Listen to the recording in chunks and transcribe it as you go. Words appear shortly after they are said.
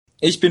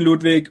Ich bin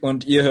Ludwig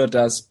und ihr hört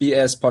das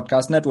BS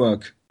Podcast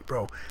Network.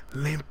 Bro,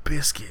 Limp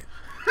Bizkit.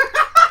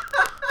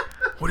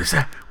 What is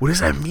that? What does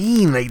that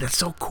mean? Like, that's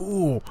so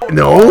cool.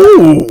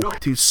 No!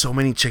 Dude, so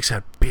many chicks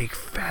had big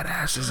fat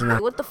asses in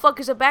that. What the fuck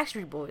is a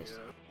Backstreet Boys?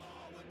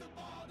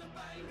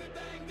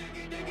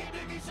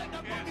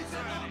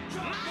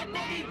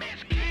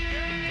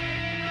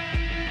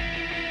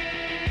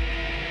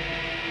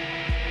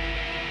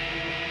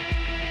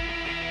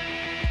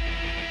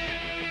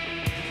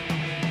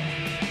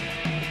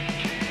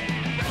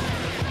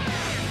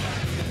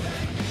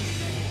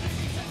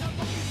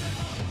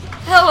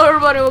 Hello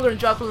everybody, welcome to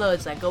Drop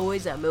Loads, like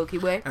always at Milky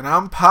Way. And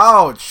I'm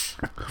Pouch.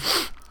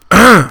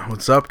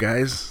 What's up,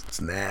 guys?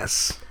 It's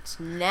Nas. It's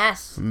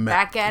Nas,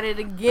 back at it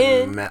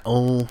again.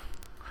 Metal.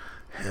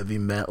 Heavy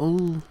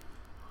metal.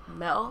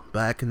 Metal.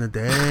 Back in the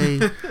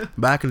day.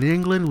 Back in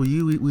England,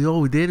 we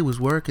all we did was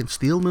work in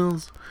steel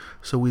mills.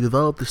 So we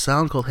developed a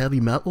sound called heavy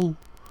metal.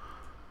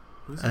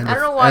 I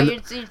don't know why you're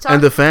talking.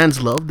 And the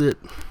fans loved it.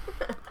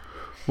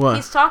 What?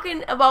 He's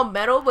talking about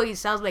metal, but he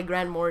sounds like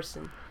Grant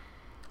Morrison.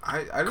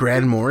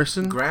 Grant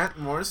Morrison? Grant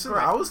Morrison?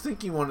 I was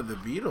thinking one of the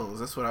Beatles.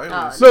 That's what I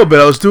was. No,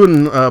 but I was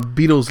doing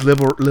Beatles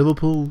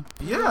Liverpool.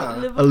 Yeah.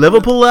 A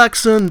Liverpool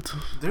accent.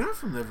 They're not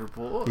from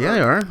Liverpool. Yeah,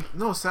 they are.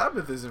 No,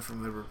 Sabbath isn't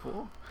from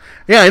Liverpool.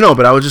 Yeah, I know,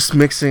 but I was just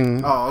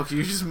mixing. Oh, okay.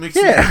 You're just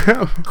mixing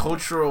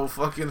cultural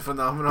fucking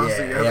phenomena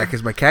together. Yeah,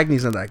 because my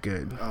Cagney's not that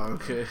good. Oh,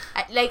 okay.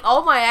 Like,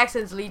 all my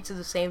accents lead to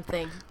the same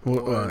thing.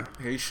 What?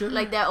 Haitian?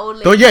 Like that old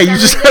lady. Oh, yeah, you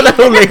just had that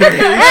old lady.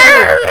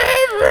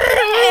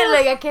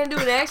 Like, I can't do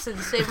an accent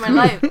to save my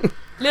life.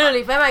 Literally,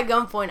 if I'm at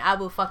gunpoint, I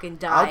will fucking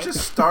die. I'll just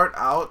start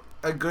out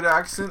a good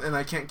accent and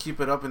I can't keep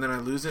it up and then I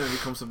lose it and it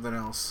becomes something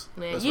else.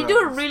 Man, you do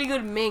a really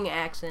good Ming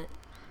accent.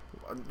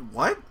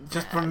 What?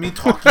 Just from me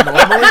talking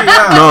normally?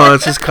 Yeah. No,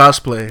 it's just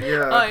cosplay.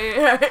 Yeah. Oh,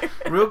 yeah.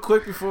 Real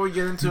quick before we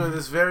get into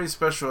this very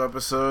special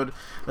episode,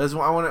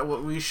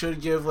 we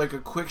should give like a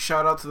quick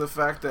shout out to the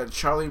fact that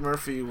Charlie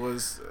Murphy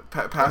was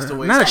passed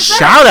away. Not a That's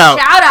shout out.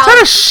 Shout out. Is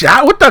that a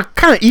shout? What the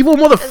kind of evil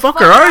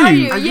motherfucker are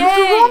you? I used the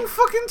Yay. wrong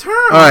fucking term.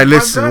 All right, My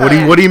listen.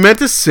 bad. What he meant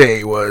to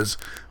say was,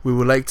 we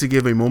would like to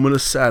give a moment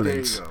of There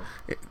you silence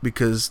go.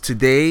 because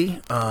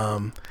today,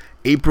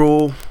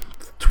 April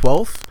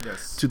 12th,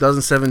 Yes.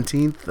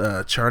 2017,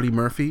 Charlie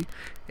Murphy,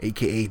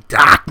 aka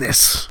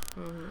Darkness,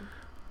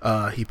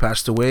 he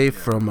passed away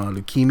from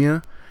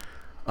leukemia.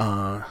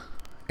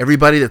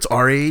 Everybody that's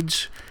our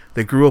age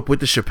that grew up with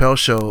the Chappelle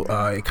Show,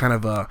 it kind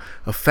of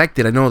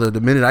affected. I know that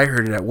the minute I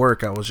heard it at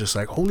work, I was just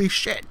like, "Holy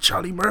shit,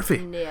 Charlie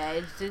Murphy!" Yeah,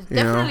 it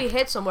definitely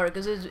hit somewhere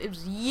because it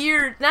was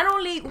years. Not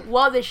only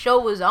while the show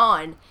was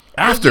on,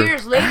 but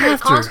years later,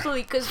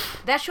 constantly, because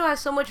that show has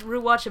so much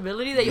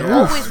rewatchability that you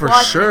always for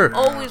watch sure. it.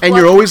 Always And watch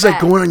you're it always like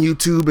back. going on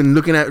YouTube and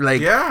looking at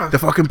like Yeah. the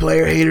fucking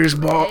Player Haters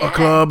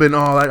Club and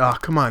all that. Oh,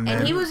 come on, man.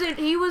 And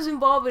he was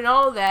involved in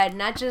all of that,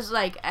 not just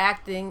like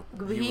acting.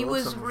 He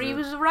was a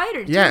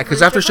writer. Yeah, too, because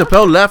for after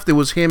Chappelle left, it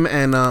was him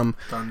and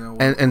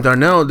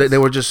Darnell. They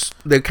were just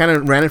they kind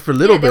of ran it for a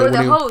little yeah, bit. they were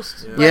when the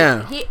hosts.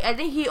 Yeah. I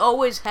think he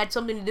always had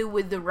something to do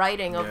with the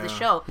writing of the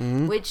show,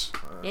 which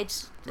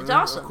it's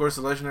awesome. Of course,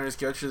 the legendary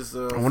sketches.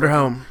 I wonder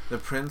how the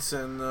Prince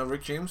and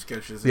Rick James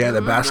sketches. Yeah,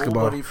 the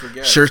basketball Nobody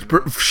forgets, shirts you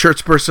know?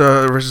 shirts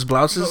versus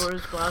blouses.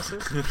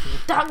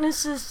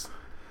 Darkness is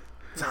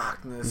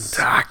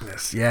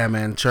Darkness. Yeah,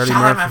 man, Charlie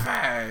Charlie Murphy.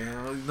 Murphy. You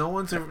know,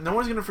 no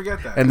one's gonna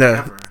forget that. And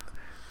ever.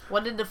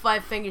 What did the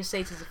five fingers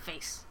say to the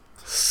face?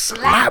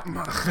 Slap.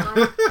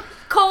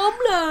 Cold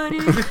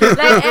blooded.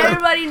 Like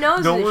everybody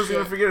knows No this one's shit.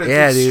 gonna forget it.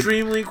 Yeah, It's dude.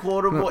 extremely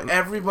quotable.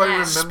 Everybody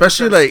remembers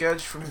Especially, that like,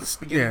 sketch from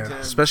beginning to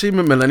end. Especially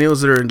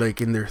millennials that are like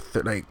in their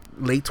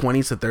late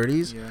 20s to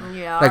 30s.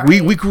 Yeah, Like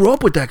we grew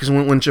up with that because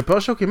when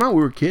Chappelle Show came out,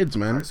 we were kids,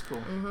 man. High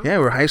school. Yeah,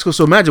 we were high school.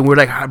 So imagine we're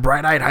like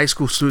bright-eyed high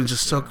school students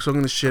just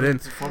soaking this shit in,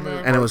 It's a formative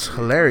and it part was of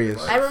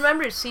hilarious. I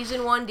remember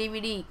season 1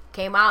 DVD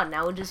came out, and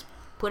I would just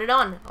put it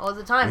on all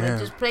the time and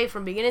just play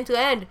from beginning to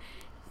end.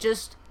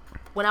 Just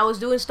when I was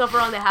doing stuff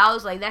around the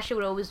house, like that shit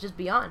would always just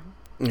be on.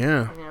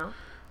 Yeah, You know.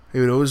 it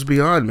would always be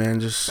on, man.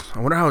 Just I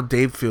wonder how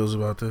Dave feels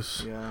about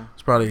this. Yeah.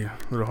 It's probably a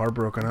little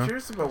heartbroken, I'm huh?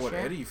 curious about what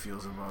Eddie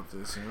feels about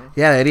this, you know?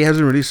 Yeah, Eddie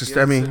hasn't released his. He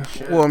I mean, hasn't said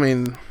shit. well, I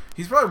mean,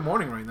 He's probably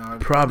mourning right now.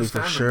 probably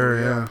for sure,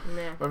 yeah.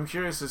 But I'm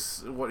curious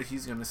as what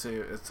he's gonna say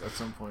at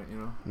some point, you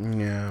know.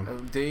 Yeah.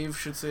 Dave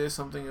should say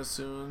something as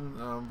soon,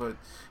 but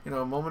you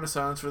know, a moment of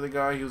silence for the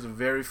guy. He was a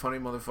very funny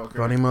motherfucker.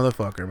 Funny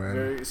motherfucker,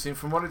 man.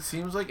 From what it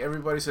seems like,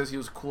 everybody says he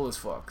was cool as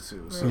fuck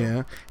too. So.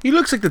 Yeah, he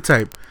looks like the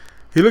type.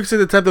 He looks like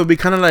the type that would be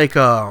kind of like,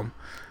 you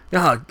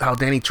know how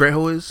Danny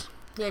Trejo is.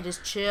 Yeah,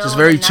 just chill. Just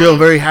very and chill, nice.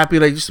 very happy,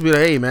 like just to be like,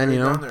 hey, man, Very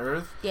you know. down to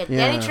earth. Yeah, Yeah.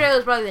 Danny Trejo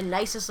is probably the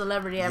nicest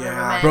celebrity I've ever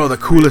met. Bro, the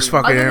coolest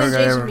fucking Other than guy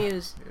Jason ever.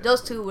 Mewes.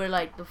 Those two were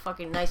like the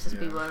fucking nicest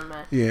people I ever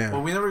met. Yeah.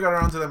 Well, we never got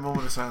around to that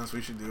moment of silence.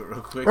 We should do it real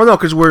quick. Oh no,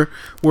 because we're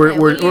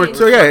we-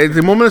 so yeah.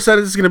 The moment of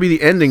silence is gonna be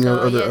the ending So,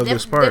 of yeah,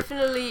 this part.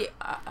 Definitely.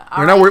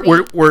 We're now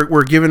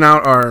we're giving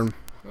out our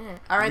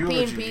R.I.P. in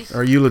Eulogy. peace.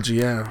 our eulogy.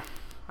 Yeah.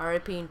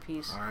 R.I.P. in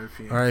peace.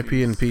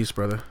 R.I.P. in peace,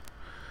 brother.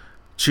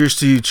 Cheers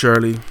to you,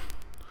 Charlie.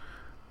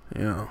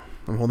 You know,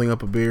 I'm holding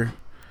up a beer.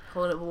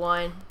 Hold up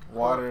wine.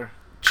 Water.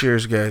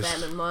 Cheers, guys.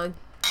 Salmon mug.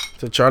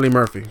 To Charlie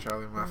Murphy.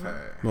 Charlie Murphy.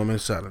 Moment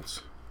of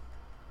silence.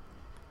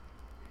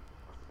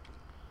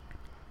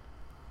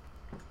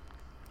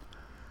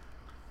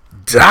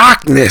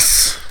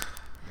 Darkness.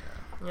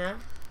 Yeah.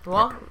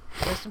 Well,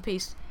 rest in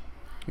peace.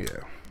 Yeah.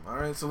 All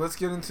right, so let's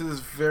get into this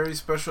very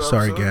special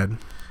Sorry, episode.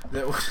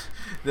 Gad.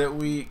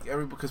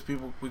 Because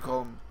we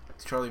call him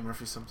Charlie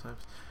Murphy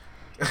sometimes.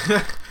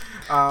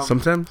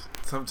 Sometimes.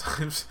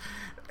 Sometimes.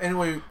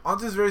 Anyway,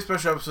 on this very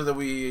special episode that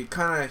we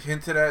kind of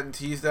hinted at and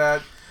teased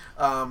at,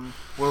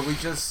 where we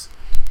just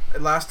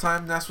last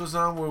time Ness was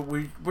on,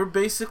 where we're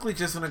basically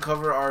just gonna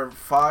cover our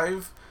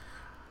 5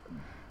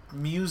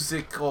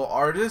 musical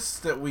artists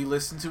that we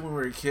listened to when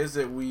we were kids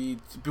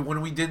when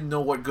we didn't know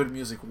what good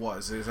music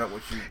was. Is that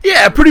what you?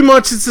 Yeah, pretty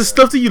much. It's the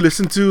stuff that you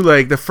listen to,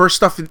 like the first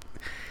stuff,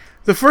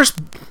 the first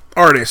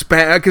artist,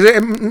 because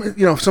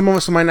some of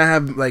us might not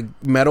have like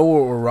metal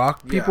or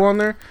rock people on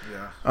there.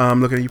 Yeah.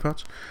 Looking at you,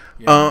 Pouch.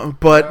 Yeah.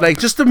 But like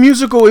just the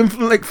musical,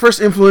 first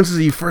influences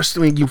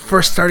when you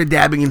first started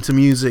dabbing into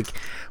music,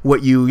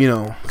 what you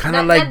kind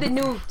of like. Not the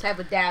new type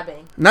of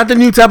dabbing. Not the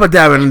new type of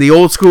dabbing, the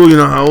old school.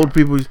 How old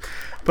people.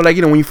 But like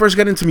when you first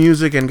got into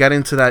music and got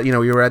into that, you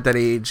were at that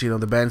age.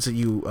 The bands that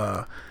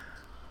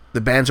the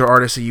bands or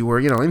artists that you were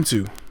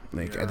into,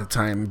 like at the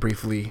time,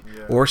 briefly,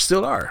 or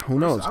still are. Who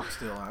knows? I'm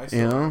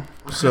still.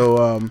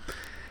 So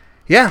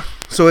yeah.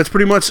 So it's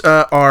pretty much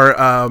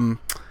our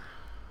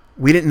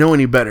we didn't know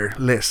any better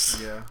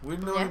list. Yeah, we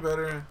didn't know any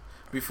better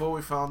before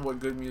we found what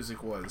good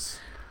music was.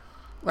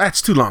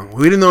 That's too long.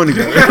 We didn't know any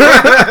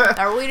better.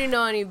 Are we didn't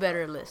know any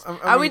better list?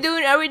 Are we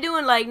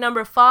doing like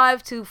number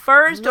 5 to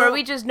first, or are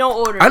we just no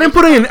order? I didn't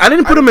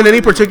put them in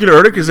any particular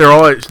order because they're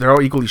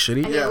all equally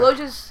shitty. Okay, we'll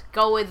just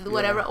go with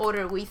whatever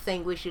order we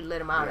think we should let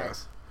them out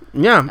as.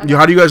 Yeah. Okay.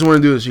 How do you guys want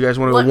to do this? You guys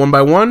want to go one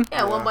by one?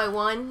 Yeah, one by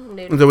one.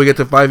 Until we get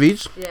to 5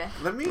 each? Yeah.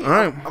 All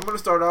right. I'm going to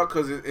start out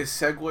because it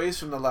segues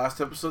from the last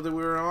episode that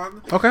we were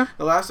on. Okay.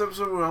 The last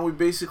episode we were on, we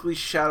basically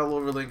shat all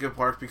over Linkin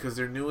Park because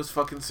their newest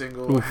fucking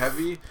single,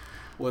 Heavy,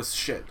 was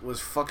shit. Was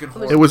fucking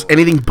horrible. It was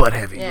anything but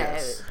heavy. Yeah.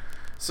 Yes.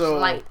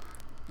 So,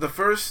 the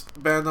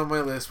first band on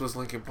my list was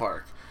Linkin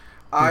Park.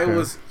 I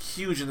was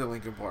huge into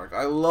Linkin Park.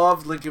 I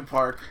loved Linkin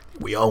Park.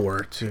 We all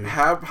were, too.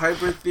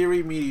 Hybrid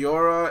Theory,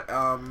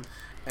 Meteora,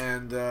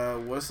 and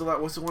what's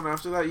the one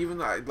after that? Even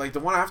like the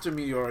one after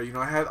Meteora,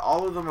 I had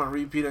all of them on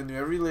repeat. I knew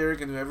every lyric,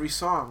 I knew every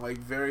song, like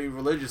very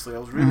religiously. I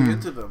was really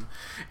into them.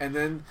 And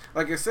then,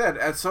 like I said,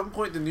 at some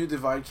point the New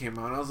Divide came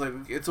out, and I was like,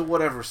 it's a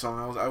whatever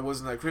song. I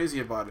wasn't that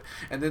crazy about it.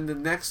 And then the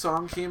next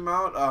song came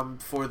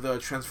out for the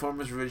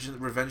Transformers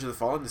Revenge of the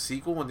Fallen, the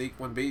sequel,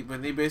 when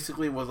they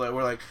basically we're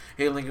like,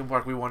 hey, Linkin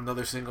Park, we want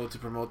another single to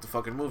promote the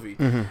fucking movie.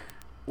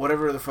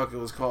 Whatever the fuck it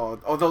was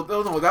called. Although,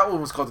 no, that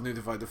one was called The New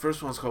Divide. The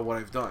first one was called What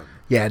I've Done.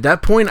 Yeah, at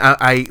that point,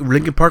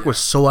 Linkin Park was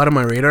so out of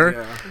my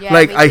radar. Yeah,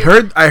 like, I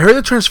heard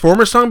the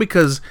Transformers song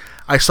because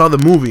I saw the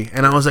movie,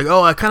 and I was like,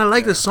 oh, I kind of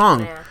like this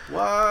song. Yeah.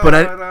 What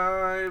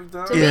I've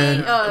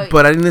Done.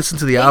 But I didn't listen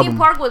to the album.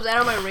 Linkin Park was out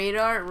of my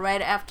radar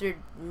right after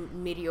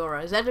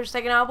Meteora. Is that their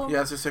second album?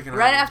 Yeah, it's their second album.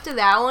 Right after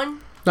that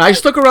one. No, I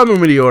stuck around with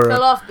Meteora.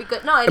 Fell off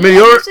because I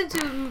Meteora, listened to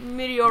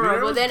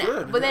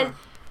Meteora, but then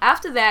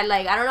after that,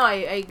 like, I don't know,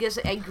 I guess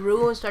I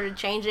grew and started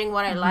changing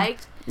what I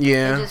liked.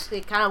 Yeah.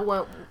 It kind of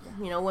went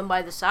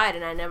by the side,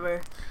 and I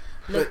never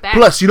looked back.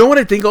 Plus, you know what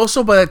I think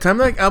also? By the time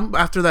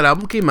after that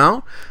album came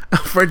out,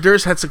 Fred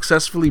Durst had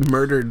successfully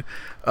murdered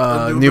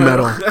new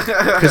metal.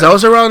 Because that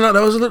was around,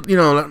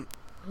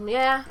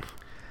 Yeah.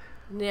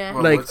 Yeah.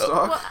 Like,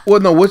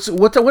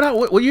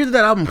 what year did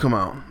that album come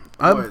out?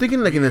 I'm thinking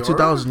like in the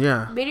 2000s,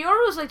 yeah.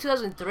 Meteora was like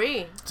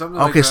 2003.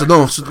 Okay, so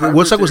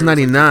Woodstock was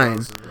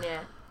 99. Yeah.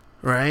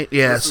 Right?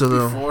 Yeah, this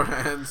was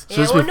beforehand.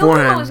 New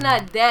metal was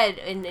not dead,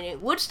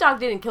 and Woodstock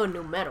didn't kill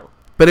new metal.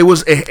 But it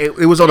was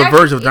on the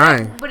verge of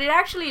dying. But it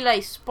actually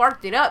like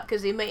sparked it up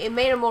because it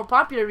made him more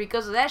popular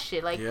because of that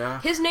shit. Like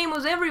his name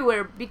was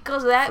everywhere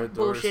because of that Fred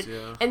bullshit.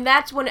 Durst, and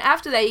that's when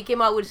after that he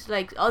came out with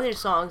like other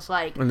songs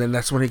like. And then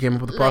that's when he came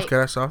up with the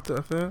podcast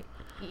after that.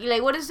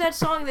 Like, what is that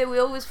song that we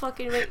always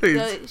fucking make?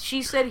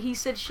 She said, he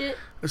said shit.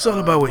 It's all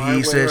about what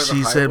he said,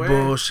 she said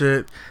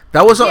bullshit.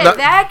 That was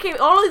that came.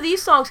 All of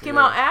these songs came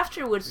out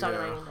after Woodstock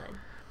 '99.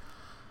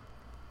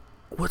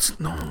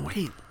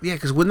 Yeah,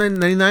 because when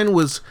 99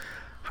 was,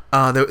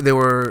 they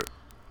were,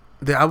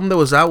 the album that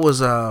was out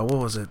was what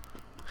was it?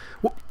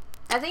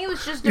 I think it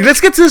was just. Let's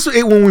get to this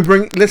when we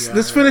bring.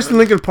 Let's finish the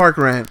Linkin Park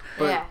rant.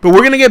 But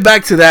we're gonna get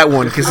back to that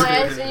one because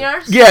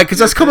because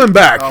that's coming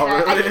back. Oh,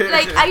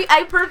 really?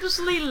 I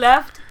purposely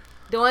left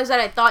the ones that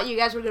I thought you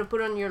guys were gonna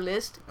put on your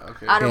list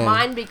out of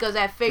mine because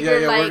I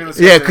figured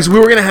because we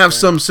were gonna have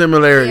some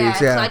similarities.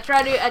 So I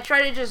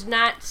try to just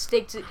not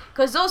stick to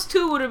because those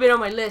two would have been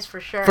on my list for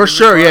sure. For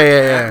sure,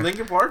 yeah.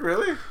 Linkin Park,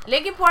 really?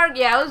 Linkin Park,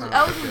 I was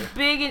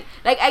big in,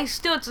 like I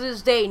still to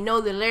this day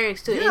know the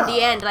lyrics to in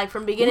the end, like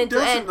from beginning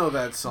to end. Know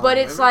that song? But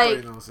it's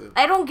Everybody like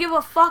I don't give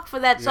a fuck for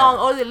that song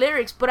or the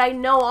lyrics, but I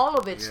know all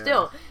of it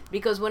still.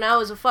 because when I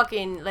was a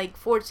fucking like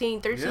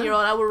 14,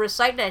 13-year-old, I would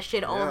recite that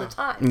shit all the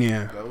time.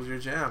 Yeah. That was your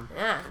jam.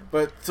 Yeah.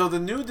 But so the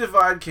New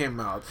Divide came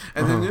out,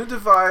 and the New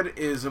Divide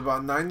is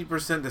about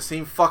 90% the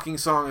same fucking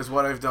song as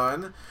What I've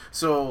Done.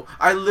 So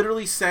I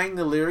literally sang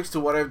the lyrics to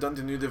What I've Done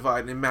to New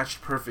Divide, and it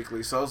matched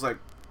perfectly. So I was like,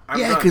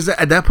 yeah, because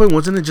at that point,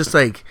 wasn't it just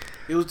like...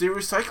 It was the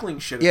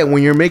recycling shit. Yeah,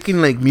 when you're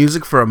making like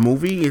music for a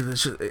movie,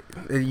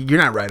 you're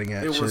not writing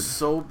that shit. It was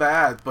so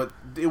bad, but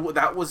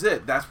that was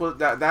it. That's what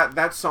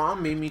that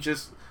song made me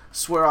just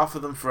swear off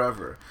of them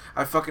forever.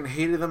 I fucking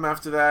hated them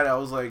after that. I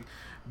was like,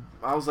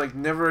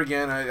 never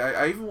again.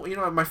 I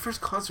even, my first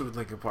concert with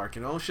Linkin Park,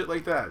 shit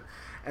like that.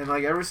 And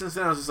like ever since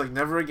then, I was just like,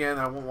 never again.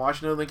 I won't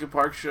watch another Linkin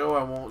Park show.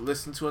 I won't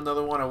listen to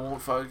another one. I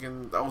won't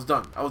fucking. I was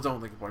done. I was done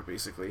with Linkin Park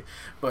basically.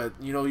 But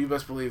you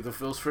best believe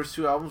those first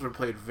 2 albums were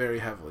played very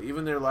heavily.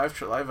 Even their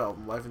live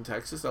album, Live in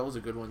Texas, that was a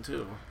good one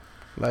too.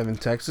 Live in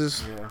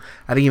Texas. Yeah.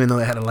 I didn't even know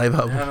they had a live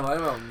album. They had a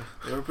live album.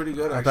 They were pretty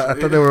good. Actually. I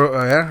thought they were.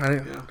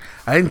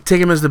 I didn't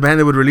take them as the band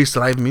that would release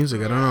live music.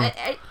 I don't know.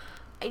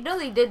 I know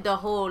they did the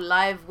whole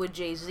live with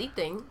Jay-Z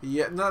thing.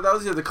 Yeah, no, that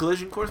was the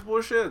Collision Course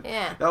bullshit.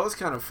 Yeah. That was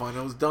kind of fun.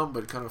 It was dumb,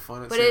 but kind of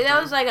fun. But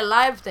that was like a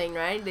live thing,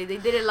 right? They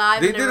did it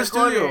live. They did a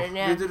studio.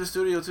 They did a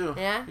studio too.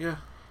 Yeah. Yeah.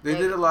 They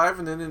did it live,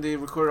 and then they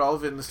recorded all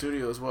of it in the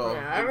studio as well.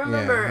 Yeah, I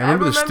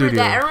remember the studio.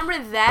 that. I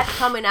remember that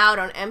coming out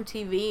on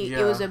MTV.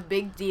 It was a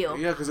big deal.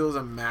 Yeah, because it was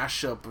a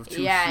mashup of two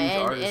huge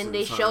artists. And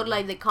they showed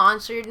like the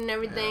concert and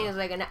everything. It was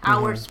like an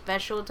hour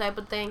special type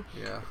of thing.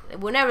 Yeah.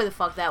 Whenever the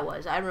fuck that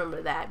was, I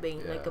remember that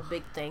being like a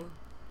big thing.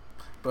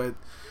 But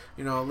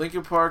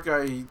Linkin Park,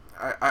 I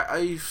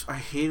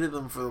hated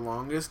them for the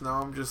longest.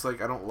 Now I'm just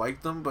like, I don't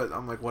like them, but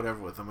I'm like, whatever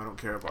with them. I don't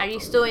care about them. Are you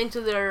still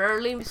into their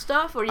early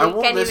stuff, or you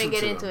can't even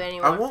get into it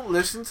anymore? I won't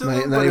listen to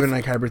them. Not even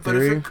like Hybrid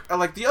Theory?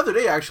 Like the other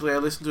day, actually, I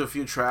listened to a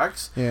few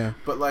tracks. Yeah.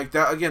 But like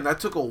that, again, that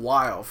took a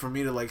while for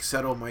me to like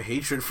settle my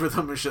hatred for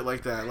them and shit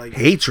like that. Like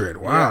hatred?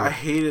 Wow. Yeah, I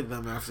hated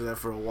them after that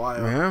for a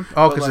while. Yeah?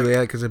 Oh,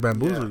 because they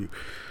bamboozled you.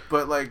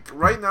 But like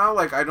right now,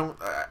 like I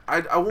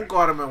won't go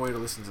out of my way to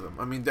listen to them.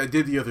 I mean, I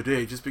did the other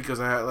day just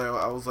because I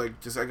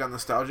got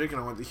nostalgic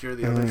and I wanted to hear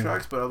the other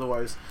tracks. But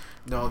otherwise,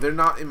 no, they're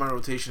not in my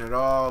rotation at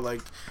all.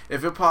 Like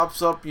if it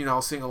pops up,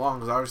 I'll sing along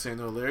because obviously I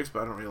know the lyrics,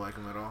 but I don't really like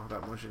them at all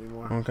that much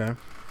anymore. Okay.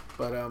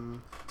 But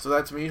so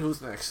that's me.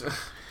 Who's next?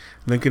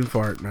 Linkin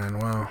Park, man.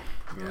 Wow.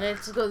 Yeah.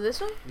 Let's go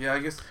this way. Yeah, I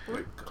guess.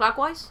 Wait,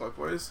 clockwise.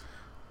 Clockwise.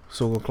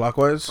 So go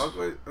clockwise.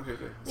 Clockwise. Okay.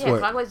 Yeah,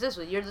 clockwise this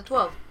way. You're the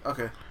 12.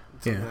 Okay.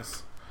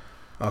 Yes.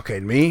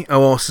 Okay, me? Oh,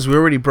 well, since we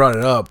already brought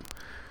it up,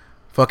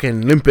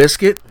 fucking Limp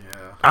Bizkit.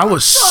 Yeah. I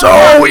was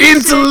so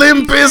into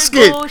Limp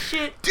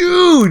Bizkit.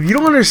 Dude, you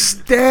don't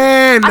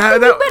understand. I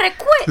think you better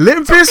quit.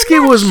 Limp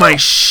Bizkit was my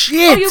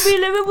shit. Oh, you be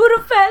living with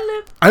a fat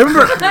lip. I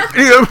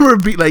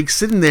remember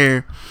sitting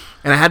there,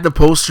 and I had the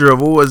poster of,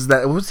 what was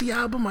that? What was the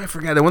album? I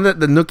forgot. The one that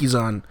the Nookie's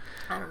on.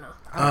 I don't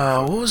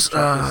know. What was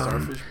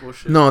Starfish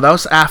bullshit? No, that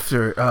was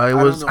after. It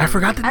was I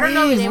forgot the name. I don't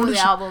know the name of the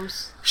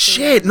albums.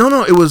 Shit.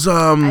 No, it was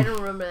I don't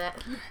remember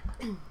that.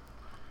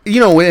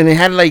 And it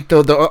had like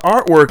the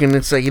artwork, and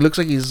it's like he looks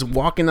like he's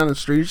walking down the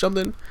street or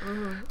something.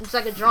 Mm-hmm. It's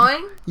like a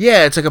drawing.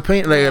 Yeah, it's like a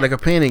paint, like a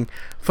painting.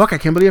 Fuck, I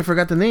can't believe I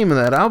forgot the name of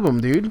that album,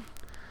 dude.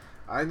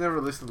 I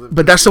never listened to it.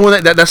 But that's the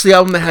one that's the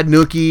album that had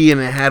Nookie, and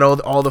it had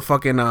all the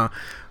fucking what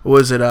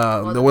was it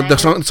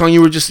the song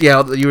you were just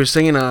you were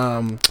singing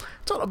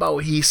it's all about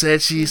what he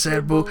said, she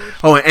said, boo.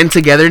 Oh, and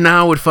Together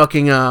Now with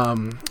fucking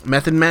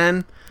Method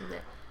Man.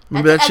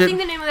 Remember that shit? I think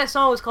the name of that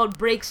song was called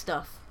Break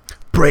Stuff.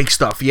 Break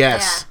Stuff,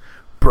 yes. Yeah.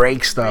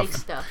 Break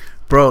stuff.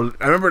 Bro,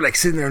 I remember like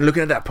sitting there and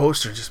looking at that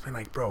poster and just being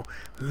like, bro,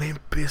 Limp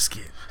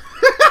Bizkit.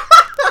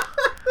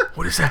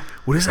 What does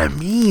that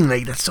mean?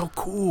 Like, that's so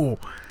cool.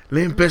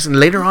 Limp Bizkit. And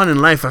later on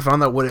in life, I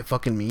found out what it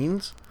fucking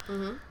means.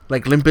 Mm-hmm.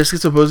 Like, Limp Bizkit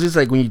supposedly is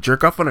like when you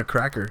jerk off on a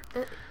cracker.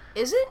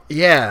 Is it?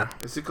 Yeah.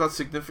 Is it called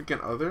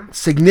Significant Other?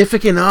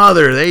 Significant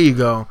Other. There you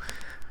go.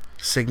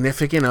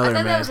 Significant Other, man. I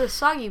thought that was a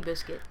Soggy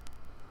Biscuit.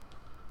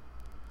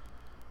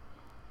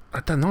 I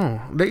don't know.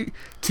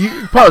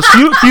 Pause.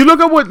 Can you look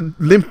up what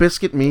Limp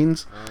Bizkit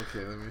means?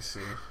 Okay, let me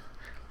see.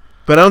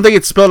 But I don't think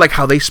it's spelled like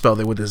how they spelled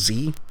it with a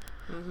Z.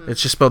 Mm-hmm.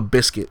 It's just spelled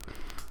biscuit.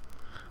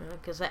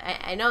 Because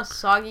I know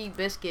Soggy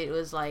Biscuit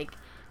was like,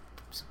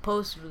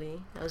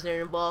 supposedly, I was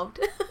there involved.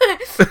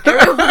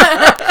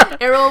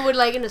 everyone would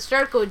like in a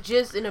circle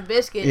jizz in a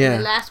biscuit. Yeah.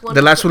 And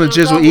the last one to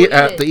jizz will eat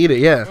it.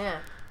 Yeah. Yeah.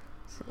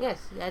 Yes,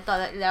 I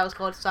thought that was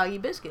called Soggy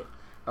Biscuit.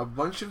 A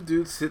bunch of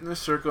dudes sit in a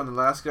circle, and the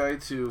last guy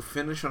to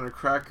finish on a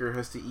cracker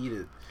has to eat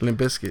it. Limp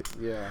Bizkit.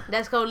 Yeah.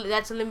 That's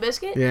a Limp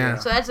Bizkit? Yeah.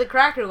 So that's the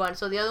cracker one.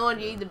 So the other one,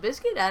 you eat the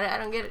biscuit? I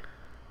don't get it.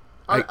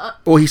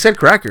 Well, he said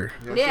cracker.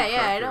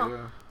 I know.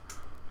 Yeah.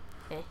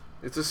 Okay.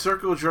 It's a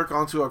circle jerk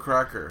onto a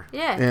cracker.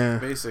 Yeah.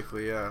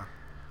 Basically, yeah.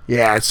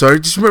 Yeah, so I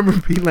just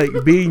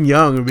remember being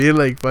young and being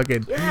like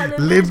fucking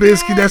Limp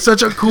Bizkit. That's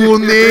such a cool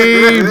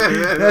name.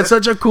 That's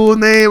such a cool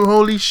name.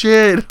 Holy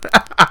shit.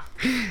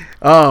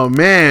 Oh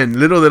man,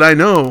 little did I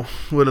know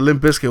what a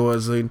Limp Bizkit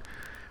was. Like,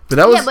 but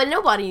that was but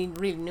nobody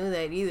really knew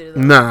that either.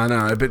 Though.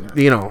 Nah,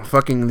 but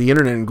fucking the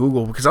internet and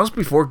Google, because that was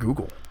before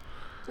Google.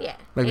 Yeah.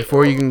 Like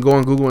before you can go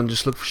on Google and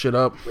just look for shit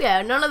up.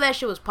 Yeah, none of that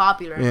shit was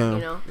popular. Yeah. You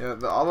know. Yeah,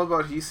 the All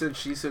About He Said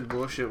She Said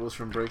bullshit was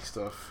from Break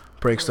Stuff.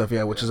 Break Stuff,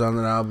 yeah, which is on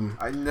that album.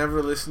 I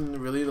never listened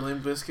really to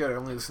Limp Bizkit. I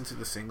only listened to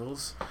the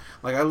singles.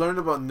 Like I learned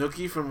about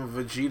Nookie from a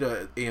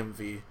Vegeta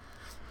AMV.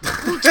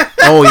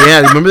 Oh yeah,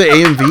 remember the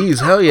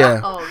AMVs? Hell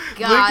yeah. Oh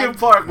God. Linkin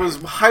Park was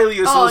highly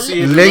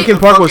associated. with Linkin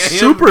the Park was fucking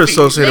super AMV.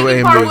 associated with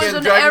Linkin Park AMV. was And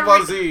on Dragon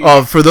Ball every- Z.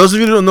 Oh, for those of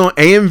you who don't know,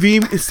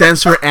 AMV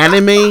stands for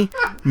Anime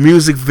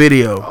Music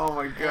Video. Oh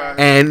my god.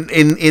 And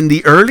in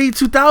the early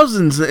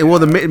 2000s, well,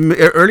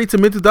 the early to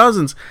mid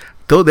 2000s,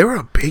 though they were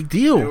a big They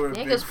deal. were a Yeah,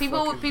 big because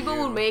people fucking would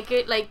deal. make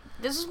it like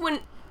this is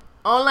when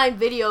online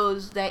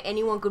videos that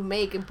anyone could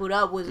make and put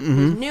up was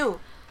new.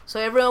 So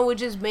everyone would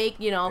just make,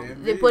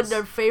 they put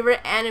their favorite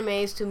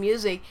animes to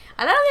music.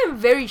 A lot of them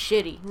very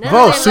shitty. None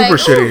Oh, of them, super like,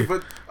 shitty.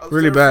 But,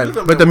 Really there were a few bad. of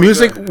them But that the were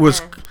music good.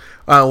 was,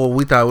 well,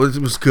 we thought it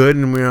was good,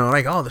 and we were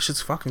like, oh, this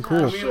shit's fucking I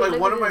cool. mean, Shit, like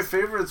look one at of my this.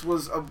 favorites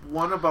was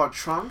one about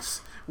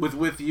Trunks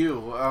with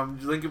You.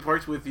 Linkin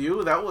Park's With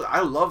You. I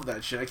love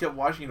that shit. I kept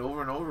watching it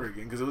over and over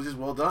again because it was just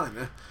well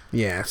done.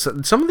 Yeah,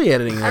 so, some of the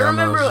editing. I don't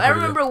know, remember. is I pretty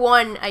good. remember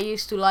one I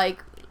used to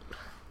like.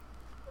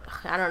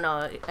 I don't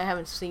know. I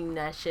haven't seen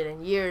that shit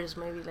in years.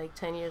 Maybe like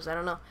 10 years. I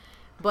don't know.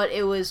 But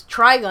it was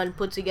Trigun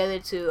put together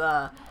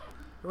to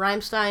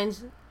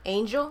Rammstein's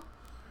Angel.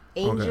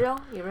 Angel.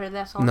 You ever heard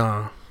that song?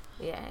 No,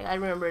 Yeah, I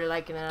remember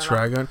liking it a lot.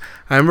 Trigun.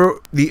 I remember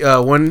the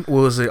one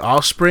was the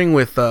Offspring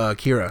with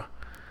Kira.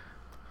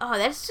 Oh,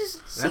 that's just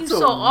That's seems so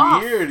so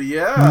off. weird.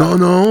 Yeah.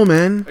 No,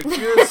 man.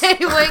 Akira's-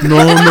 Like,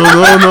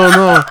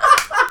 No.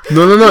 It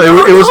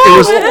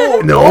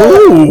was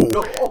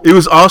no. It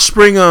was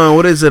Offspring.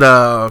 What is it?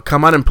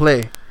 Come Out and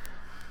Play.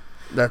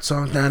 That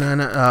song. Na na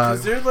na.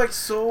 Because they're like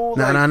so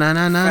Na like na na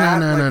na na fat,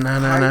 na like, na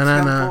na high na na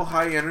tempo, na.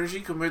 high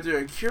energy compared to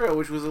Akira,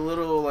 which was a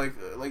little like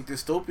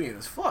dystopian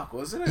as fuck,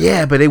 wasn't it?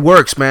 Yeah, but it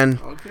works, man.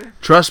 Okay.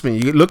 Trust me.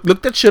 You look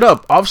that shit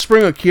up.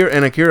 Offspring,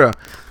 Akira.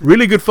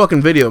 Really good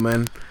fucking video,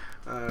 man.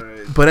 All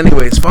right. But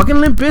anyways, fucking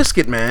Limp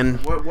Bizkit, man.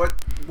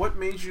 What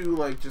made you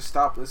like just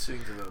stop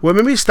listening to them? What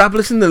made me stop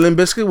listening to Limp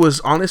Bizkit was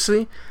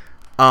honestly,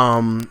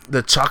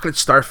 the Chocolate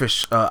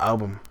Starfish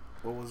album.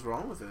 What was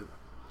wrong with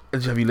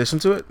it? Have you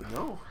listened to it?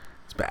 No.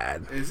 It's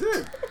bad. Is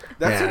it?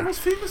 That's Yeah. the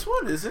most famous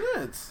one, isn't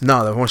it?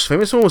 No, the most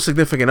famous one was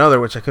Significant Other,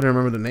 which I couldn't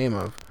remember the name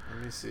of.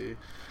 Let me see.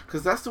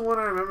 Because that's the one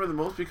I remember the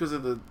most because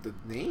of the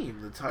name,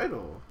 the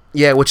title.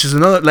 Yeah, which is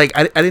another like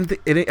I didn't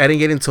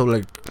get into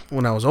like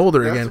when I was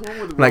older That's again. the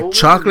one with Like Rollin'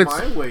 chocolates.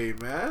 My Way,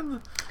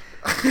 man.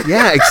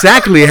 Yeah,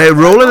 exactly. Hey,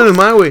 rolling in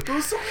my way.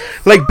 Those songs-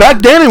 Like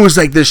back then, it was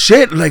like the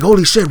shit. Like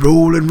holy shit,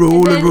 rolling.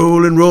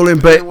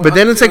 But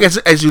then it's like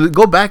as you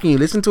go back and you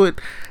listen to it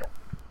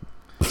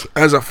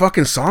as a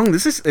fucking song,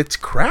 it's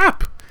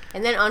crap.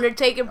 and then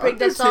Undertaker picked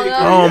that song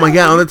Undertaker, up. Oh my yeah,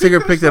 god, Undertaker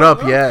picked it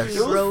up. It Yes.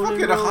 was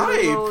fucking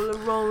hype.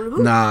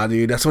 Rolling. Nah,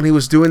 dude, that's when he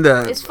was doing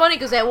the. It's funny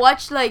because I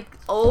watched like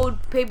old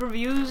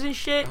pay-per-views and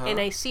shit, Uh-huh. and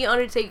I see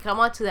Undertaker come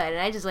out to that,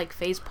 and I just like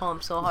face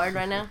palm so hard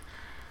right now.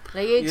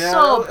 Like it's Yeah,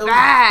 so it was-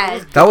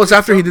 bad. That was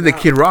after he did the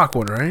Kid Rock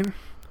one, right?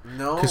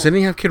 No. Because didn't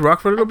he have Kid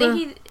Rock for a I little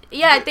think bit?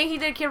 I think he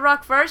did Kid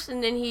Rock first,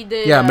 and then he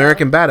did. Yeah,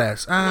 American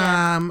Badass.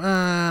 yeah. I'm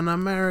an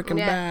American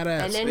Yeah,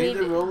 Badass. and then They he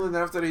did did. Rollin'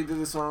 after he did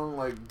the song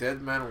like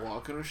Dead Man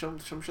Walking or some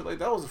shit like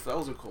that. Was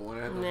a cool one.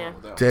 I had no Yeah. problem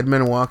with that. Dead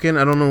Man Walking.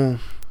 I don't know.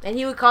 And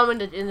he would come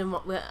out in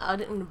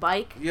the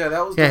bike. Yeah,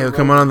 that was. Yeah, the he would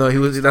come on the.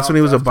 That's when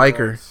he was a stopped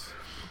biker. afterwards.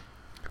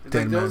 It's Dead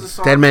like, there Man. was a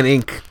song, Dead Man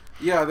Inc.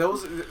 Yeah, there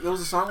was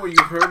a song where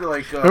you heard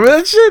like Remember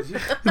that shit?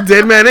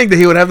 Dead Man Inc. That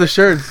he would have the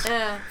shirts.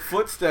 Yeah.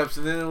 footsteps,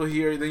 and then you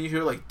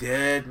hear like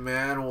Dead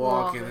Man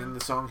Walking, Walking. and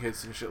the song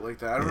hits and shit like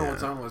that. I don't know Yeah. what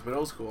song it was, but it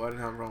was cool. I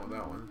didn't have a problem with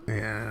that one.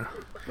 Yeah.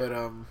 But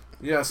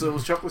yeah. So it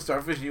was Chocolate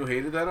Starfish, and you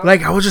hated that.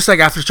 Like I was just like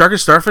after Chocolate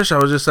Starfish, I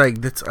was just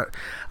like that's.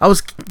 I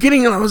was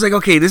like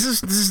okay, this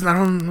is I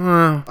don't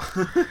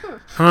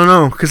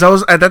know because I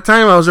was at that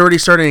time I was already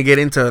starting to get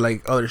into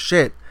like other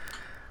shit,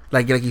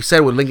 like you said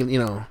with Lincoln,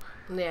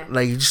 Yeah.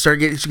 like you just start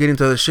getting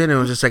into other shit and it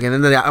was just like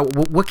and then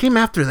what came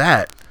after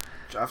that?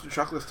 After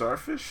Chocolate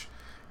Starfish,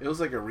 it was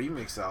like a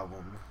remix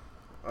album,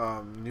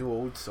 new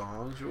old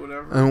songs or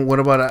whatever. And what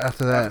about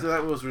after that? After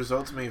that was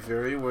Results May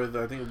Vary, where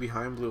I think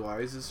Behind Blue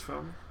Eyes is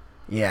from.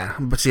 Yeah,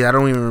 but see, I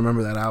don't even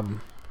remember that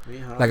album.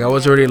 Behind Like I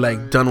was Blue already like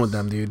Eyes. done with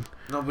them, dude.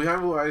 No,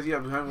 Behind Blue Eyes. Yeah,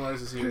 Behind Blue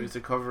Eyes is here. It's a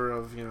cover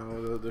of the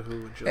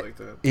Who and shit like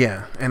that.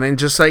 Yeah, and then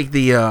just like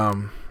the I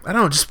don't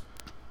know, just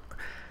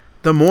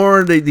the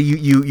more that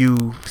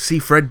you see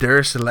Fred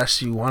Durst, the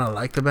less you want to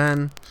like the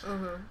band.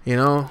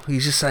 Mm-hmm.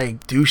 He's just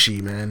like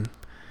douchey, man.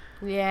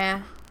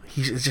 Yeah.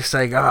 He's just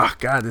like, oh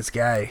god, this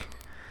guy,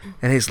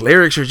 and his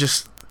lyrics are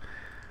just,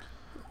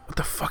 what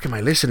the fuck am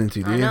I listening to,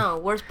 dude? I know.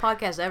 Worst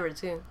podcast ever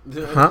too.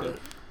 Huh?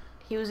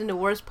 He was in the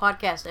worst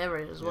podcast ever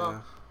as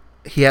well.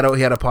 He had a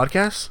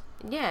podcast.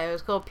 Yeah, it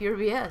was called Pure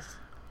BS.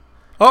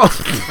 Oh,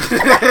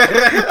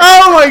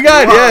 oh my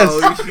god, yes,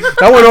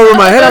 that went over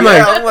my head. I'm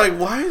Yeah, like, I'm like,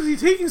 why is he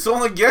taking so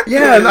long to get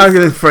yeah, this? I'm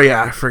gonna,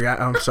 yeah, I forgot.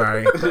 I'm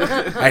sorry.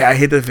 I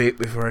hit the vape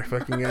before I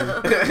fucking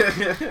got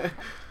it.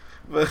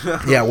 But,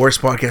 Yeah,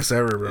 worst podcast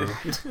ever, bro.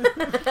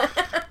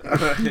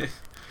 alright.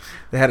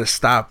 They had to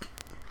stop.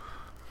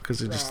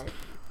 because it just.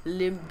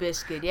 Limp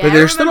Bizkit. Yeah, But I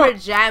they're still remember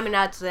jamming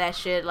out to that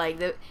shit. Like,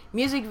 the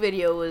music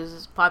video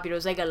was popular. It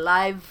was like a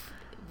live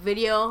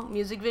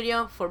music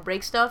video for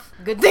break stuff.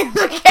 Good things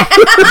again.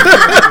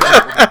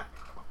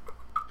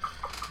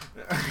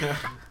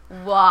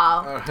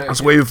 Wow.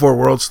 That's way before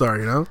World Star,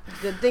 you know.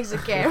 Good things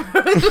that came.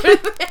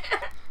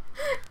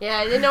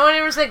 Yeah, no one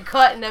ever said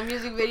cut in that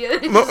music video.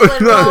 They No, just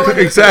went rolling.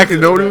 exactly.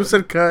 Nobody even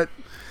said cut.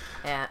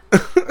 Yeah.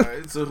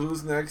 Alright, so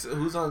who's next?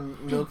 Who's on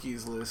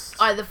Milky's list?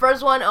 Alright, the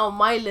first one on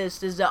my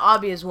list is the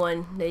obvious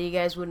one that you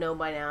guys would know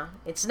by now.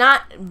 It's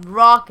not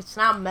rock, it's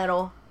not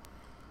metal.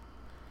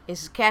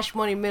 It's Cash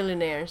Money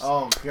Millionaires.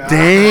 Oh god.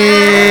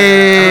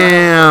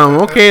 Damn.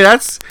 Okay,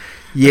 that's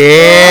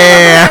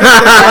yeah.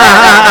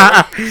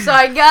 So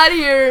I got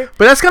here.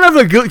 But that's kind of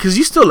a good because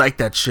you still like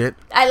that shit.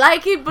 I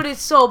like it, but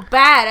it's so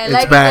bad. I It's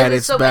like bad, it because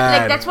it's so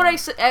bad. Like, that's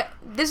what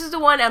this is the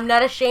one I'm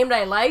not ashamed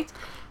I liked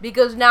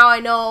because now I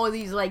know all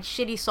these like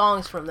shitty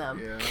songs from them.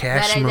 Yeah.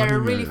 Cash that Money are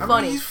really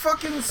Millionaires.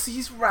 funny.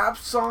 He's rap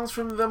songs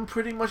from them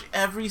pretty much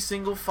every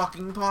single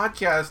fucking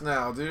podcast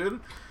now, dude.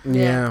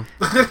 Yeah.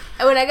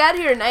 And when I got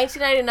here in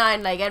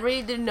 1999, like I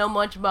really didn't know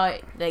much about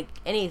like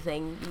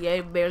anything.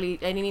 I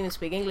didn't even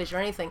speak English or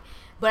anything.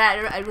 But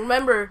I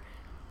remember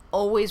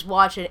always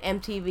watching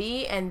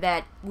MTV and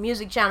that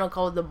music channel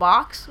called The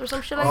Box or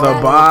some shit like The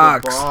that.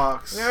 Box. The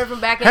Box. Remember from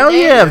back in Hell the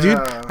day? yeah,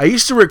 dude. I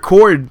used to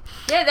record.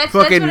 Yeah, that's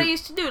Fucking- what I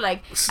used to do.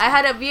 Like I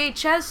had a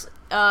VHS,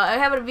 I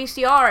have a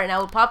VCR, and I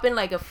would pop in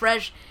like a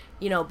fresh,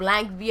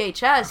 blank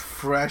VHS.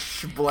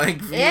 Fresh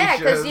blank VHS. Yeah,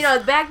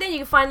 because back then you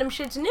could find them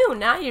shits new.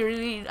 Now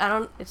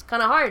it's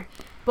kind of hard.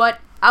 But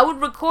I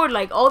would record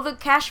like all the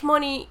Cash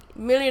Money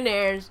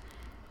Millionaires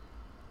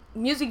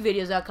music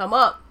videos that come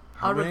up.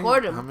 I'll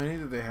record them. How many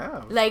did they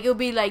have? Like it would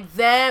be like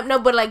them, no,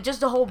 but like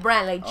just the whole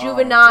brand, like Oh,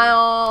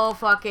 Juvenile,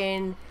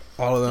 fucking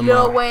All of them.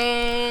 Lil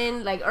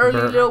Wayne, like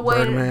early Lil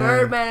Wayne,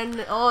 Birdman,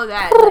 and all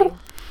that. Like,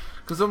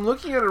 Because I'm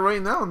looking at it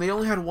right now, and they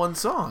only had one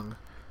song.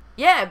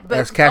 yeah, but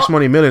That's Cash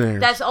Money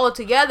Millionaires. That's all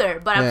together.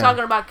 But I'm Yeah.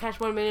 talking about Cash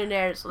Money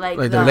Millionaires, like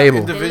the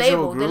label. the Individual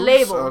label, the groups?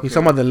 label. Okay. You're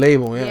talking about the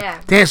label, yeah.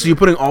 Yeah. Damn, so you're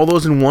putting all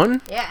those in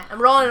one? Yeah,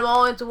 I'm rolling them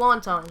all into one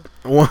time.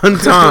 One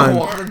time.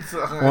 One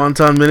song. One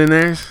time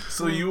millionaires?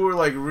 So you were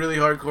like really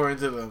hardcore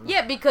into them.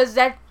 Yeah, because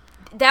that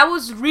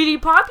was really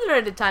popular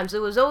at the time, so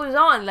it was always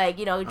on. Like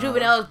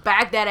Juvenile's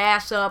back that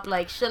ass up,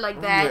 like shit like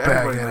that. Yeah, Back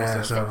everybody that knows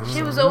ass that up. song.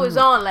 She was always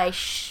on, like,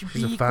 shh, She's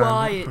be a fine-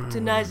 quiet,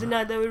 tonight's the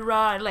night that we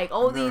ride. Like,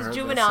 all I've never these heard that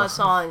Juvenile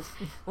song. songs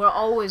were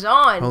always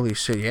on. Holy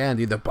shit, yeah,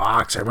 dude, The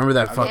Box. I remember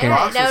that fucking... Yeah,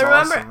 Box and I was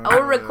remember awesome. I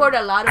would record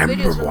a lot of I videos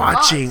remember from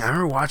watching. The I Box.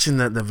 remember watching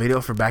the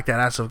video for Back That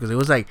Ass Up because it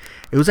was like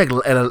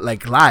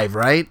live,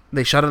 right?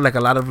 They shot it like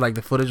a lot of like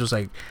the footage was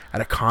like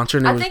at a concert.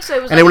 And I it was, think so.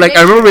 It was and they were like like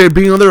a I remember it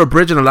being under a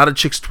bridge and a lot of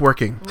chicks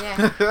twerking.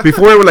 Yeah,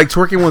 Before they were like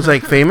twerking was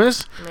like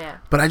famous, yeah.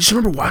 but I just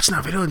remember watching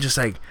that video and just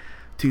like,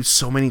 dude,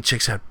 so many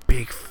chicks had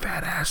big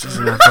fat asses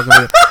in that fucking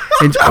video.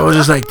 And I was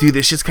just like, dude,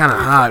 this shit's kind of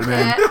hot,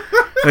 man. Yeah.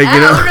 Like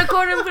I would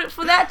record them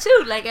for that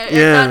too. Like, I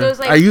thought it was,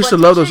 like, I used to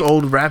bunch love of those chicks.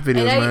 old rap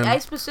videos, And man. I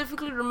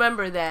specifically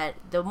remember that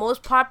the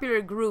most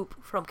popular group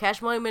from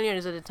Cash Money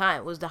Millionaires at the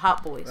time was the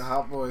Hot Boys. The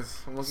Hot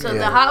Boys. I'm looking So at the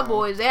it Hot now.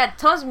 Boys, they had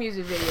tons of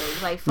music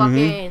videos, like Mm-hmm.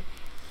 fucking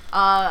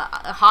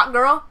a hot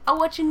girl. Oh,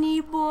 what you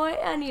need, boy?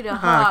 I need a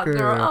hot girl.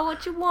 girl. Oh,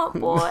 what you want,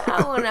 boy?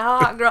 I want a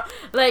hot girl.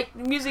 Like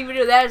music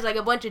video that is like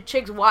a bunch of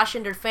chicks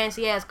washing their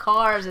fancy ass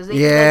cars as they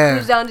Yeah. like,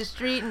 cruise down the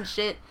street and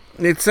shit.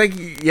 It's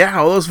like, yeah,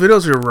 all those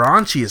videos are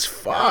raunchy as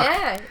fuck.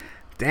 Yeah,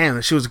 Damn,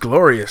 that shit was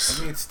glorious.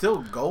 I mean, it's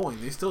still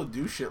going. They still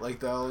do shit like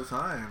that all the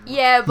time.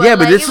 yeah, but Yeah,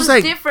 but like, this it was was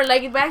like- different.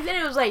 Like back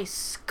then, it was like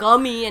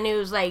scummy and it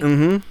was like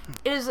Mm-hmm.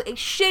 it was like,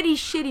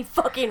 shitty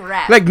fucking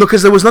rap. Like, no,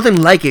 because there was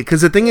nothing like it.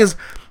 Because the thing is,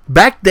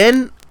 back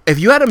then, if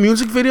you had a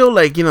music video,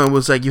 like, it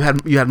was like you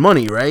had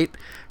money, right?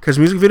 Because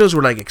music videos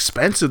were like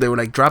expensive. They were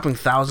like dropping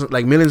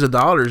millions of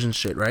dollars and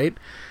shit, right?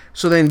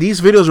 So then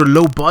these videos were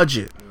low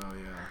budget, Oh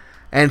yeah.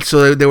 and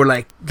so they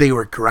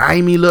were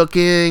grimy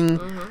looking,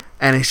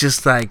 and it's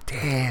just like,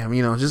 damn,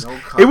 just No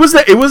it was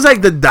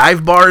like the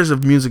dive bars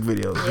of music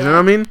videos. You know what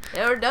I mean?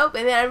 They were dope.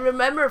 And then I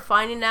remember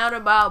finding out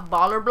about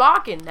Baller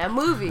Blocking, that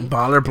movie.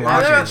 Baller That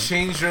blocking.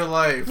 changed your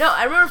life. No,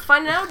 I remember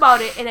finding out about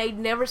it, and I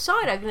never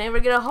saw it. I could never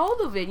get a hold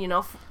of it,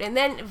 And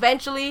then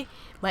eventually,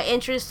 my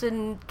interest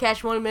in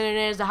Cash Money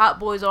Millionaires, the Hot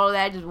Boys, all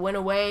that just went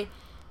away.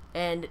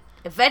 And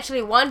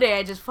eventually, one day,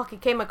 I just fucking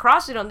came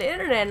across it on the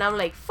internet, and I'm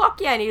like, fuck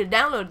yeah, I need to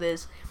download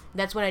this.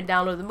 That's when I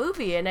downloaded the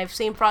movie, and I've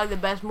seen probably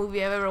the best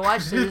movie I've ever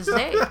watched to this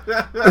day.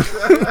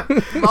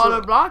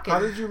 Baller Blocking. How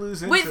did you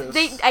lose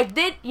interest? I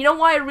did. You know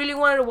why I really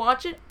wanted to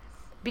watch it?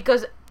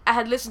 Because I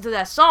had listened to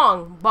that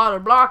song,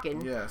 Baller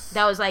Blocking. Yes.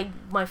 That was like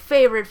my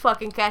favorite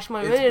fucking Cash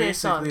Money It's Millionaires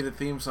song. basically the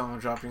theme song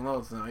of Dropping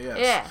Loads now.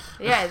 Yes.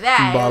 Yeah,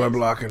 that. Baller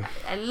blocking.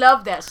 I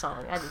loved that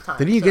song at the time.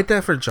 Didn't you so- get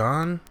that for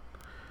John?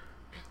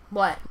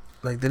 What?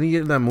 Like, didn't you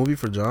get that movie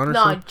for John or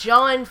No, something?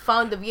 John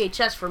found the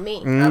VHS for me.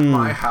 At Mm.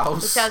 my Which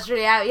house. I was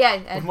really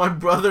yeah. I My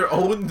brother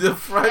owned the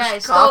fresh Yeah, I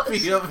stole-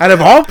 copy of Out of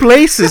all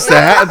places for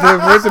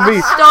it to be.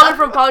 stole it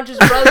from Poncho's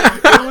brother.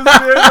 It was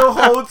there the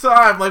whole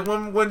time. Like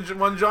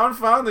when John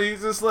found it,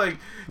 he's just like,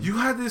 "You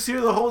had this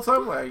here the whole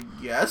time." I'm like,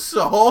 yes.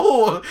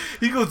 So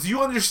he goes, "Do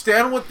you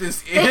understand what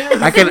this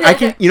is?" I can,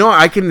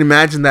 I can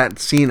imagine that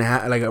scene,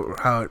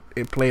 how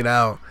it played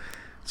out.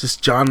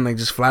 Just John, like,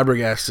 just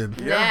flabbergasted.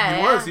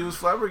 Yeah, he was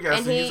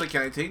flabbergasted. And he's like,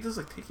 "Can I take this?"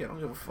 Like, take it. I don't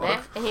give a fuck.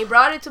 Yeah, and he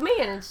brought it to me,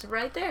 and it's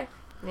right there.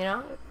 You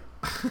know,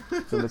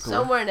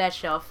 somewhere in that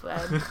shelf.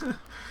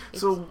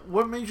 So,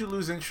 what made you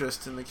lose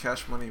interest in the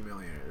Cash Money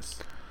Millionaires?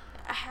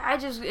 I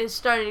just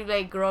started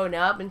like growing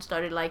up and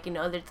started liking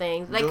other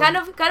things. Like kind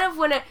of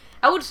when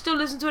I would still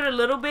listen to it a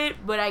little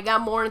bit, but I got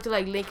more into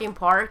like Linkin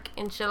Park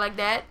and shit like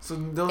that. So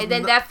and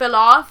then that fell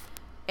off.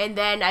 And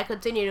then I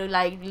continued to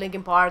like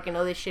Linkin Park and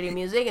all this shitty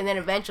music, and then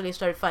eventually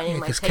started finding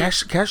my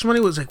taste. Cash Money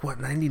was like what,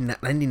 99?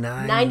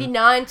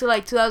 99 to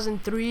like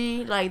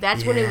 2003, like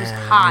that's when it was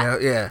hot.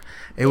 Yeah.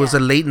 It was the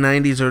late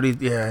 90s, early.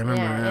 Yeah, I remember.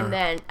 Yeah, and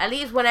then at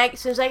least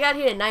since I got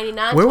here in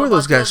 99. Where were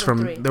those guys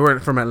from? They were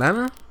from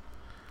Atlanta.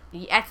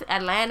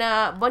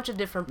 Atlanta, a bunch of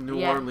different.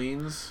 New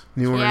Orleans.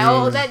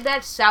 Yeah,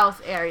 that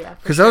South area.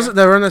 Because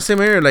they were in the same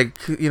area, like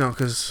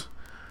because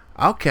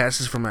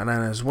Outkast is from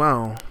Atlanta as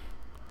well.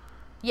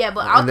 Yeah,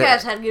 but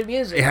Outkast had good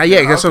music. Yeah,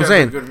 that's what I'm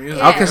saying.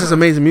 Outkast has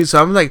amazing music.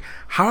 So I'm like,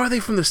 how are they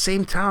from the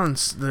same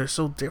towns? They're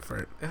so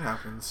different. It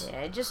happens.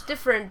 Yeah, just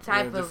different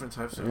types of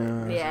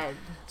music. Yeah.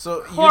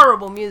 So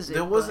horrible music.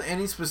 There wasn't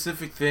any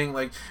specific thing.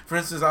 Like, for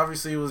instance,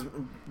 obviously it was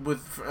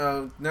with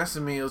Ness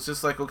and Me. It was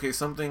just like, okay,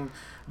 something.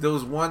 There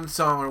was one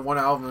song or one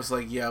album. It's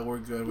like, yeah, we're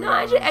good.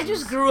 I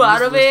just grew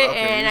out of it,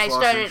 and I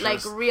started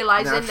like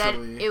realizing that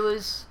it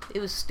was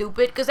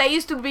stupid because I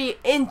used to be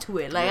into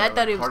it. Like I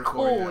thought it was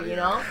cool, you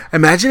know.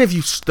 Imagine if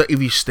you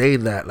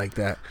stayed like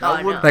that. Oh,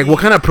 no. Like what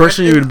kind of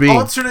person you would be?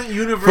 Alternate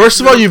universe.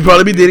 First of all, you'd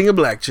probably be dating a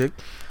black chick.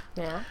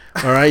 Yeah.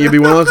 All right, you'd be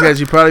one of those guys.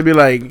 You'd probably be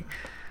like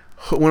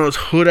one of those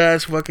hood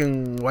ass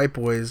fucking white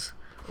boys.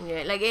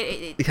 Yeah, like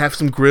it He'd have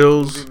some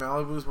grills. Will be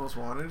Malibu's Most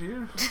Wanted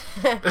here?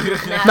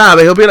 Nah,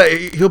 but he'll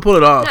pull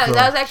it off. No,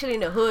 that was actually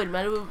in the hood.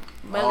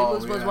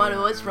 Malibu's Most Wanted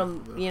was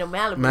from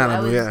Malibu.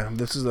 Malibu,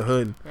 this is the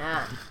hood.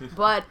 Yeah,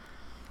 but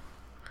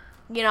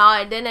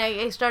and then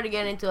I started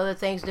getting into other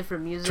things,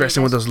 different music.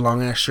 Dressing with those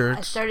long ass shirts.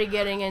 I started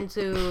getting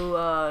into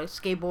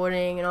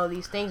skateboarding and all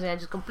these things, and I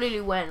just completely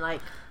went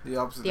like the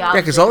opposite. Yeah,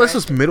 because all this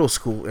was middle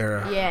school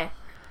era. Yeah.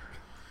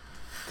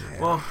 Damn.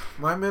 Well,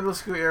 my middle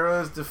school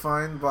era is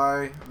defined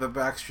by the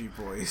Backstreet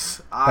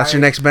Boys. That's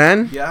your next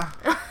band? Yeah.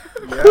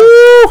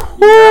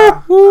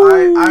 Yeah.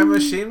 I'm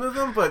ashamed of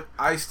them, but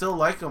I still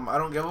like them. I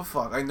don't give a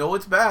fuck. I know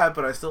it's bad,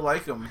 but I still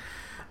like them.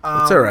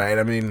 It's alright.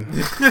 I mean,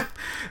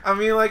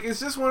 like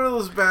it's just one of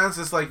those bands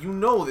that's like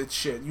it's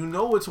shit. You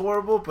know it's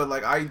horrible, but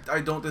like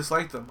I don't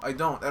dislike them. I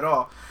don't at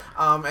all.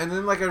 And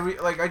then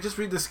I just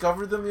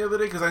rediscovered them the other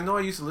day because I know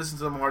I used to listen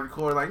to them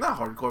hardcore, like not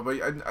hardcore,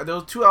 but there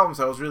was two albums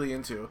I was really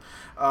into.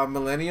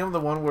 Millennium,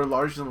 the one where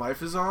Larger Than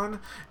Life is on,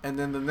 and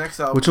then the next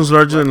album. Which one's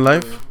Larger Than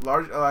Life?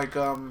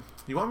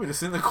 You want me to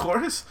sing the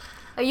chorus?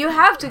 You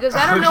have to, because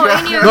I don't know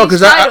any of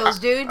these titles,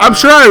 dude. I'm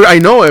sure I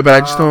know it, but I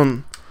just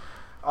don't.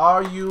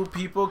 Are you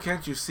people?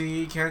 Can't you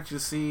see? Can't you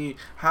see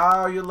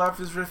how your life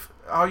is?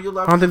 I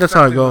don't think that's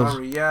how it goes.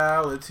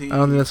 Reality. I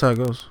don't think that's how it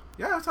goes.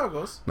 Yeah, that's how it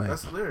goes. Nice.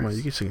 That's the lyrics. Well,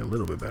 you can sing a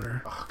little bit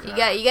better. Oh, you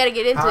got to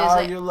get into how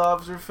it. Your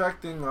love's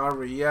reflecting our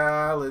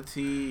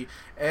reality.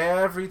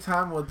 Every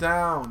time we're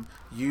down,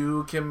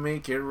 you can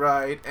make it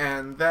right,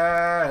 and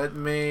that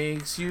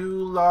makes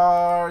you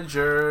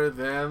larger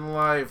than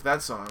life.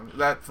 That song.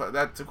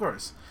 That's of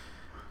course.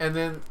 And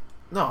then.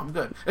 No, I'm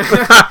good.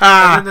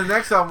 And then the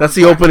next album. That's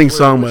the opening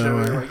song, by the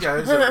way.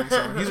 Yeah, that's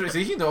the opening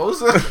song. He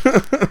knows.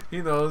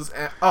 He knows.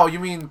 And, you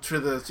mean to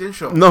the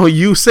intro? No,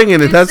 you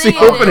singing it. That's the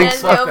opening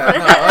song.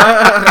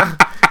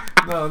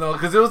 No,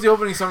 because it was the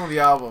opening song of the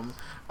album.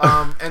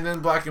 And then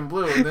Black and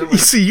Blue. And then, you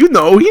see, he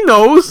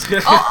knows.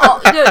 Dude,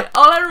 all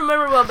I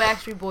remember about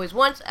Backstreet Boys,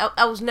 once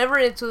I was never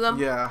into them.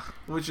 Yeah,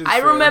 which is. I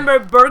remember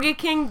Burger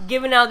King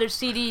giving out their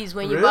CDs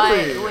when you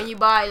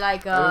buy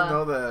like. I didn't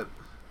know that.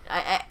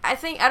 I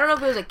think I don't know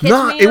if it was a Kiss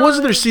Me. It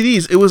wasn't their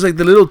CDs. It was like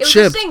the little chip.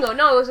 It was a single.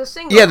 No, it was a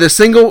single. Yeah, the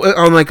single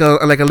on like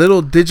a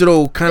little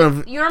digital kind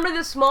of. You remember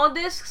the small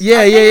discs?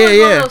 Yeah.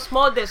 One of those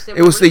small discs.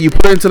 It was that you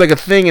put it into like a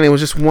thing, and it was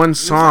just one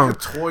song. It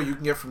was like a toy you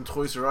can get from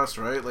Toys R Us,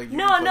 right? Like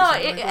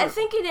I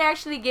think it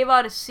actually gave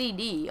out a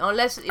CD.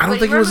 Unless I don't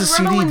think it was a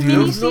CD,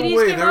 dude. There's no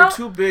way they were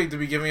too big to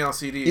be giving out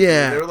CDs.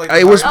 Yeah, they were like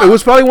it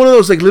was probably one of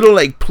those like little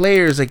like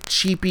players, like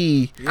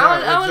cheapy. Yeah,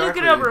 I will look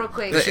it up real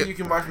quick. The shit you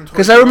can buy from Toys R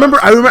Us. Because I remember,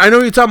 I know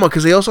what you're talking about.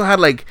 Because they also had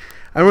like.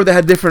 I remember they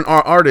had different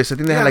artists. I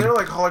think they had they were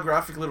like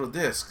holographic little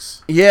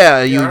discs.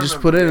 Yeah, you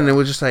just put it in and it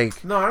was just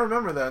like. No, I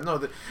remember that. No,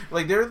 they're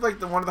like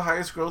one of the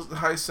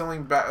highest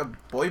selling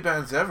boy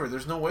bands ever.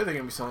 There's no way they're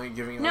gonna be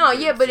giving. No,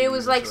 yeah, but it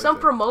was like some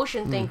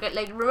promotion thing.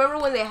 Like remember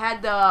when they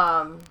had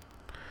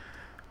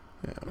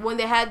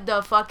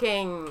the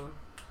fucking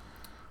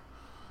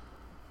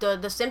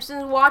the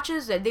Simpsons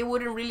watches that they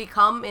wouldn't really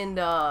come in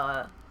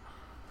the.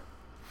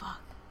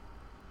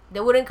 They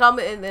wouldn't come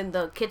in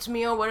the kids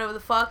meal, whatever the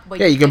fuck. But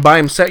Yeah, you can buy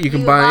them set. You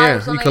can buy. them Yeah,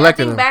 you something.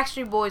 collected I them. think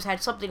Backstreet Boys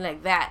had something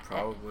like that.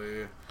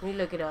 Probably. Let me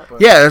look it up.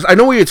 But Yeah, I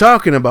know what you're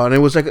talking about. And it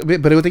was like,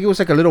 but I think it was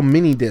like a little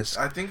mini disc.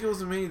 I think it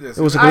was a mini disc.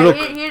 It was like a Alright,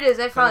 little. here it is.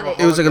 I found it.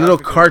 It was like a little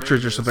holographic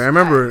cartridge or mini something. I disc.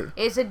 remember.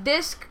 It's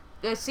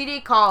a CD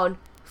called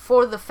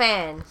For the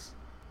Fans.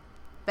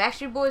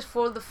 Backstreet Boys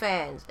For the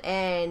Fans,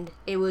 and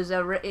it was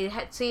it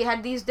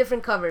had these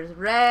different covers: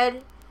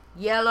 red,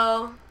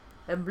 yellow,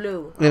 and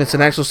blue. And it's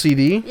an actual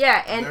CD.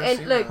 Yeah, Never and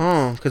seen look, that.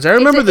 Oh, because I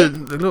remember a- the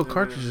little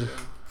cartridges.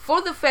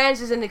 For the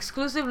Fans is an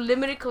exclusive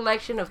limited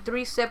collection of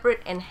 3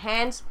 separate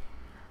enhanced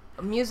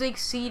music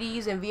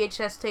CDs and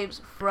VHS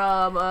tapes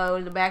from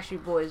the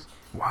Backstreet Boys.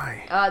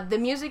 Why? The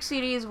music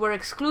CDs were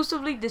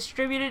exclusively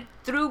distributed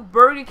through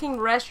Burger King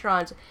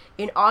restaurants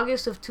in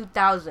August of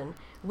 2000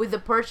 with the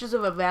purchase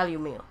of a value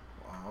meal.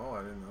 Oh,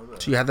 I didn't know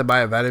that. So you had to buy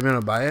a vitamin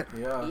to buy it?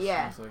 Yeah.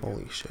 Yeah. sounds like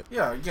Holy it. shit.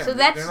 Yeah, again, So they're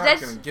that's- not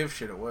that's- gonna give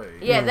shit away.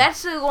 Yeah,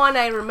 that's the one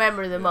I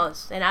remember the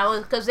most. And I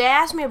was, because they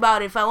asked me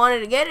about it if I wanted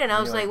to get it, and I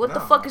was You're like, like, what the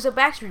nah. fuck is a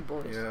Backstreet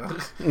Boys? Yeah.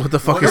 What the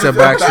fuck What is that is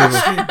that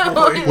Backstreet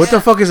Boys? Boys? What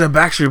the fuck is a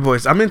Backstreet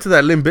Boys? I'm into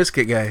that Limp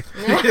Bizkit guy.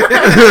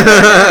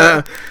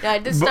 Yeah,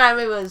 this time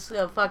it was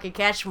fucking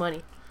Cash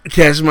Money.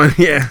 Cash Money,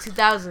 yeah.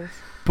 2000s.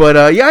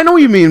 But yeah, I know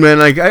what you mean, man.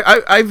 Like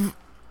I've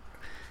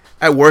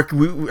at work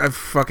we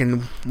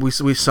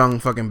sung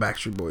fucking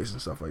Backstreet Boys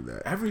and stuff like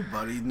that.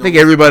 Everybody knows. I think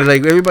everybody knows.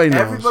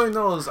 Everybody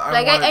knows. I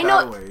Like, want I it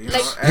know- that way. You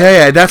like- know?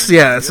 Yeah, that's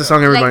the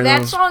song everybody Like that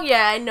knows. song,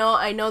 yeah, I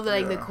know the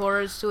like the Yeah.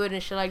 chorus to it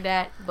and shit like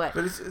that, but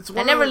But it's I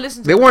one never of the-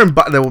 listened to They it. weren't.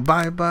 They were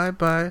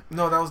bye.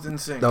 No, that was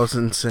NSYNC. That was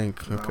in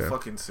sync. No, Okay.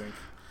 fucking sync.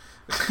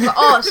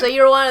 Oh, so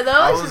you're one of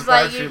I those? was It's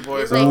like Backstreet you,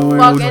 Boys it's like all the way.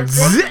 fucking Ooh,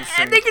 sync.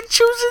 Sync. Nigga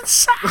choosing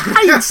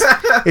sides.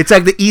 It's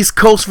like the East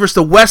Coast versus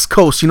the West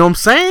Coast. You know what I'm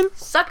saying?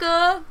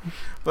 Sucker.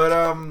 But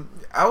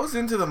I was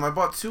into them. I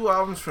bought 2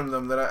 albums from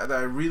them that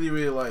I really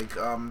really like.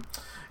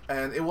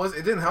 And it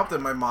didn't help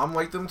that my mom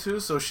liked them too,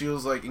 so she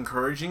was like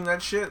encouraging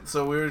that shit.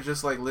 So we were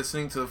just like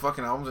listening to the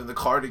fucking albums in the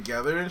car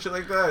together and shit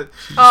like that.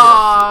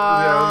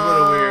 Yeah,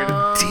 it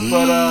was a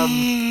little weird.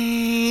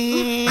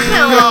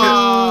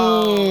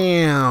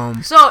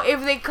 Damn. So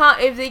if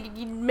they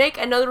make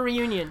another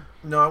reunion,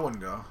 No, I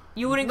wouldn't go.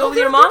 you wouldn't No, go with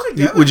your they're mom?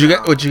 together Would you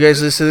now.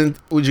 guys listen?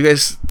 Did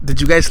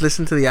you guys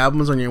listen to the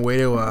albums on your way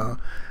to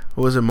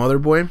what was it, Mother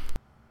Boy?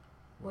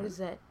 What is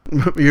that?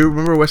 You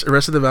remember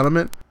Arrested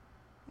Development?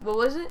 What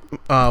was it?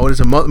 What is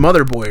it,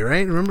 Mother Boy?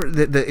 Right? Remember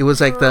it was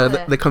like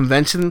the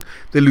convention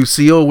that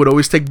Lucille would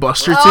always take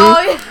Buster to,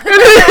 Oh,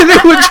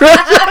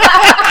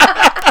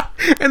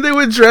 and they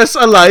would dress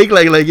alike,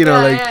 like you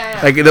know, Yeah.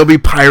 like they'll be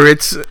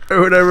pirates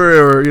or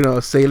whatever, or you know,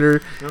 a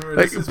sailor. Remember,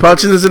 Like this is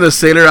Pouchin is in a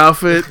sailor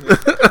outfit.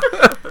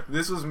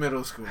 This was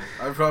middle school.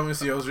 I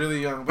promise you, I was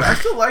really young, but I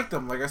still liked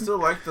them.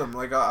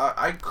 Like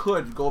I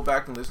could go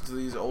back and listen to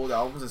these old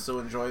albums and still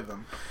enjoy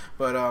them.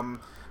 But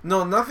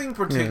no, nothing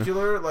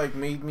particular like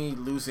made me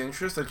lose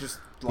interest. I just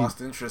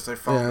lost interest. I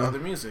found other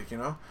music, you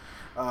know,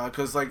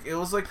 because like it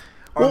was like.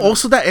 Well,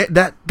 also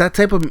that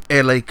type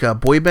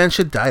of boy band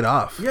shit died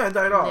off. Yeah, it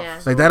died off.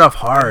 Yeah. Like died off It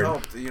hard.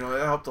 helped, you know,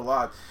 it helped a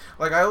lot.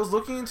 Like I was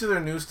looking into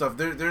their new stuff.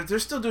 They're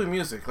still doing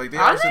music. Like they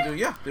Are also they? do.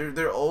 Yeah,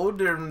 they're old.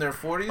 They're in their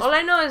 40s. all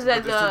I know is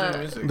that But they're still doing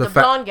music. the The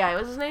fa- blonde guy,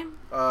 what's his name?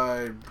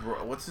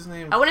 What's his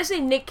name? I want to say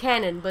Nick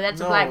Cannon, but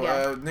that's a black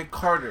guy. Nick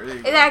Carter. There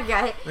you go. That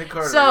guy. Nick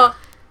Carter. So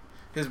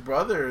his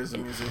brother is a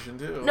musician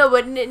too. no,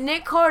 but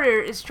Nick Carter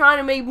is trying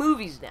to make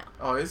movies now.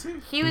 Oh, is he?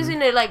 He was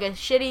in a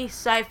shitty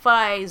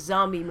sci-fi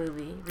zombie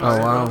movie, Oh, I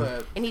didn't wow. know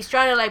that. and he's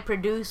trying to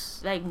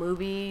produce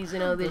movies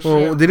and all this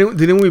Well, shit.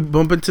 didn't we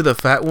bump into the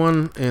fat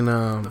one in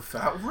The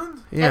fat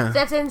one? yeah?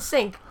 That's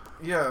NSYNC.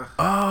 Yeah.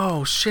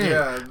 Oh shit!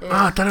 Yeah. Oh,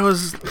 I thought it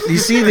was. You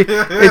see,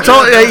 it's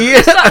all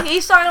yeah.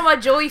 He's talking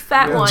about Joey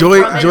Fat Yeah. One.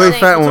 Joey- from Joey NSYNC.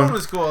 Fat One. Fatone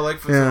is cool. I like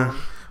Fatone. Yeah.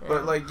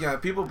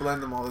 But people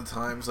blend them all the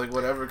time. It's like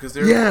whatever, because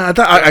they're Yeah, I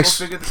thought they're I both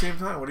big at the same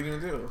time. What are you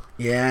gonna do?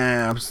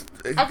 Yeah,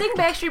 I think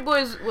Backstreet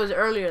Boys was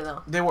earlier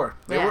though. They were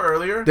Yeah.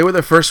 earlier. they were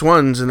the first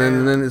ones, and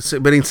then Yeah.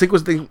 but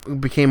NSYNC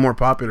became more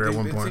popular at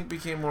one They point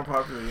became more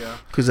popular. Yeah.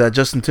 because that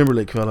Justin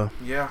Timberlake fella.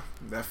 Yeah.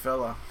 That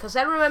fella. Cause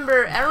I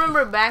remember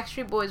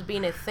Backstreet Boys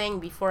being a thing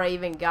before I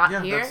even got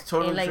Yeah, here that's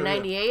totally in true, yeah.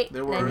 98,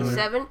 They were earlier.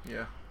 97.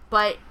 Yeah.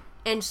 But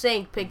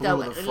NSYNC picked Blew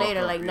up the fuck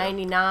later, up, like yeah.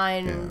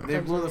 99. Yeah. They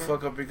blew the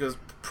something. fuck up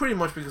pretty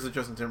much because of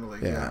Justin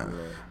Timberlake. Yeah.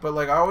 But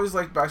I always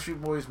liked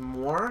Backstreet Boys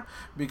more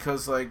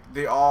because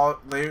they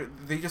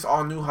just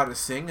all knew how to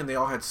sing and they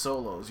all had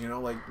solos. You know,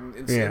 like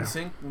in Yeah.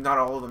 NSYNC, not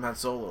all of them had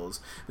solos.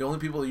 The only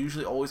people that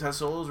usually always had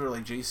solos were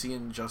like JC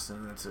and Justin,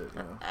 and that's it. You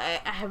know,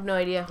 I have no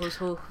idea who's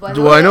who. But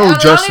Do I know the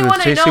Justin? only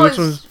one I JC, know which is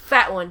one's-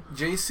 Fat One.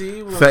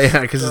 JC was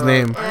Yeah, 'cause his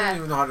name. I Yeah. don't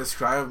even know how to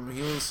describe him.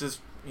 He was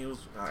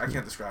I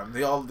can't describe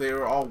him. They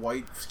were all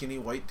white, skinny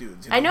white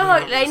dudes. You I know. They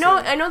I don't know.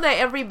 really say. I know that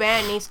every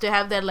band needs to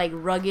have that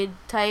rugged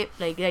type,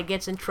 that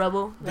gets in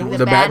trouble. Like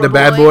The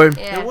bad boy?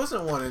 Yeah. There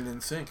wasn't one in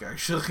NSYNC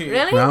actually.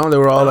 Really? No, they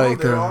were all No, like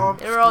they're the all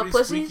They were all pretty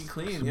pussies?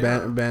 squeaky clean. Yeah.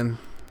 band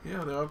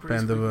Yeah, they're all pretty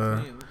band of,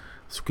 squeaky clean.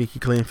 squeaky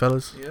clean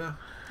fellas. Yeah.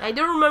 I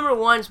do remember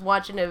once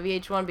watching a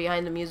VH1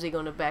 Behind the Music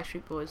on the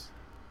Backstreet Boys.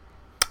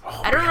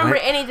 Oh, I don't remember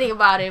anything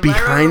about it. But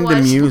behind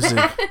the music.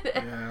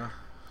 Yeah.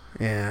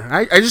 Yeah,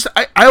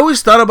 I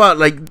always thought about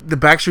like the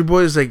Backstreet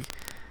Boys, like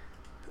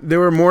they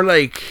were more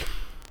like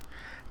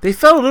they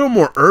felt a little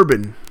more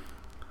urban.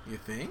 You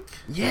think?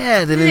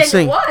 Yeah, than Then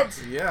NSYNC.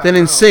 what? Yeah. Than I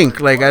know, NSYNC,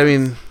 like what? I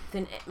mean,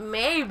 Then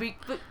maybe.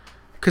 But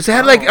because they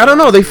had like I don't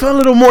know, they felt a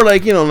little more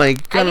like like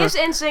I kind of guess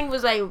NSYNC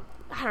was like,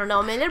 I don't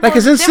know, man. They're like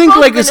both, because they're NSYNC both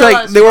like it's like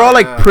vanillas. they were all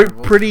like Yeah, they're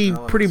both pretty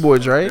vanillas.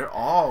 boys, right? They're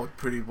all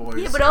pretty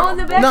boys. Yeah, but all in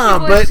the They're Backstreet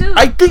Nah, Boys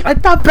but too. I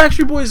thought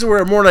Backstreet Boys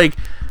were more like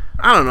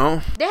I don't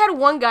know. They had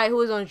one guy who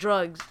was on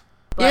drugs.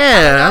 But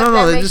Yeah, I don't know,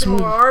 If that they makes just it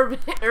more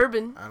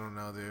urban. I don't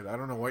know, dude. I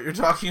don't know what you're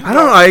talking about. I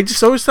don't know. I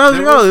just always thought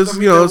There like, oh, was- this, I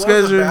mean, those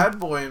there guys was a are. bad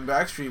boy in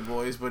Backstreet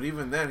Boys, but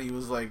even then, he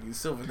was like he's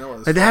still vanilla.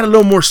 as Like, they fuck. had a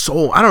little more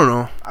soul. I don't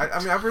know. I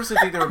mean, I personally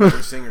think they were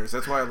better singers.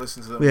 That's why I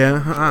listened to them. Yeah,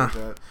 and shit uh-uh. like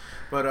that.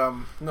 But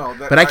no,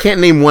 that, But I can't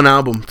name one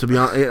album to be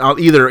honest.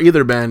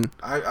 Either band.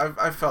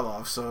 I fell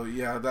off. So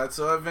yeah, that's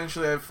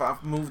eventually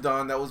I've moved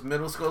on. That was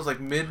middle school. It was like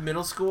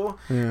middle school,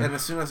 Yeah. and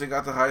as soon as I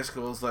got to high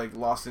school, it was like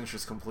lost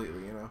interest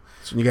completely. You know,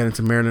 So you got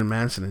into Marilyn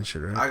Manson and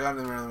shit, right? I got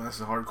into Marilyn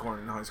Manson hardcore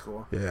in high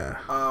school. Yeah.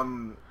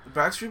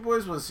 Backstreet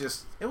Boys was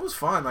just it was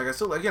fun. Like I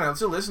still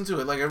listen to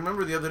it. Like I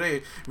remember the other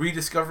day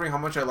rediscovering how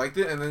much I liked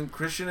it, and then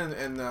Christian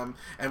and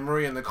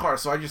Maria in the car.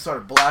 So I just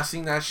started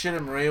blasting that shit,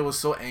 and Maria was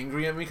so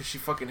angry at me because she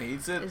fucking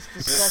hates it. It's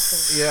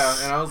disgusting.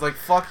 Yeah, and I was like,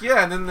 "Fuck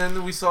yeah!" And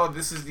then we saw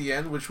 "This Is the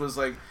End," which was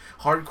like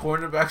hardcore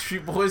in the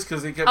Backstreet Boys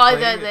because they kept Oh,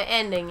 playing the it.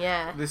 ending,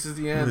 yeah. This is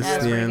the end. This That's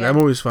is the pretty end. good. That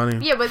movie's funny.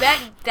 Yeah, but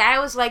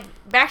that was like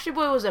Backstreet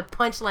Boy was a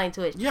punchline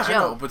to a Yeah, joke. I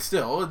know, but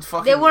still, it's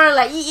fucking. They weren't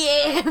like,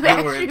 yeah, They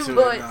were Backstreet into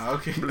Boys. it. Nah,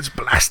 okay. Let's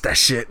blast that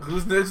shit.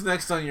 Who's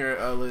next on your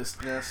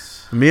list,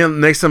 Ness? Me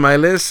next on my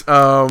list,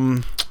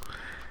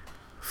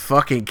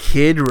 fucking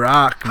Kid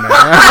Rock, man.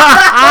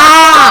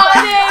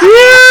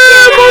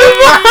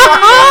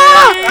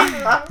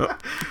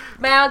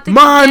 Mountain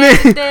My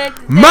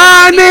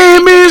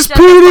name is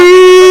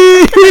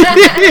Petey.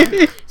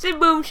 Say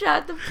boom,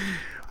 shot the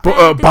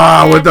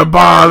Bar with the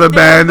ball, the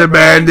band,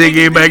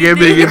 diggy, baggy,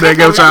 biggy,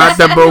 biggy, shot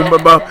the boom,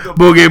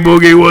 boogie,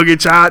 boogie, woogie,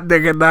 shot,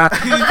 digga, da,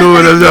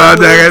 do the shot,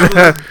 digga,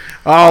 da.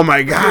 Oh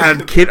my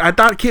god, I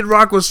thought Kid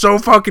Rock was so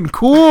fucking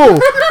cool.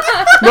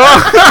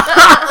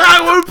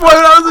 At one point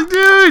I was like,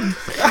 dude.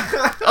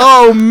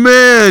 Oh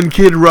man,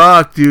 Kid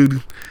Rock,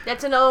 dude.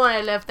 That's another one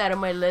I left out of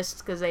my list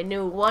because I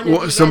knew one of you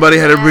guys Somebody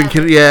had to would bring have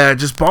Kid. it. Yeah,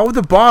 just Ball with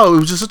the Ball. It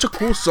was just such a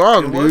cool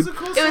song, It dude. was a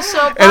cool It was so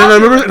song. popular.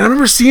 And then I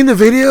remember seeing the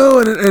video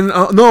and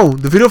no,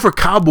 the video for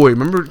Cowboy.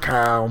 Remember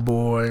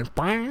Cowboy?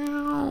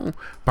 Bow,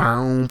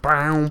 bow, bow,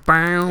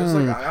 It was bow.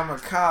 like, I'm a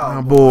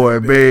cowboy, Cowboy,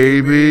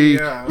 baby.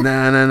 Yeah.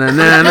 Na na na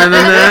na na na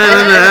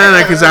na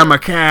na. Cause I'm a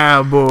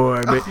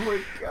cowboy, baby. Oh my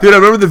God. Dude, I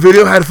remember the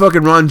video had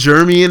fucking Ron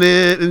Jeremy in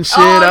it and shit.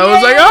 Oh, I was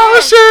yeah, like, yeah, oh yeah.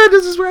 shit,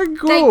 this is fucking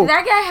cool. Like,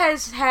 that guy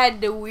has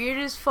had the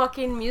weirdest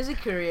fucking music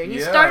career. He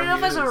Yeah, started off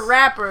he as a is.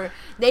 rapper,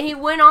 then he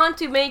went on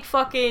to make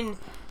fucking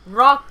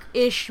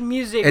rock-ish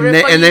music. And or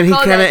then- what and you then he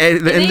call kinda- that. and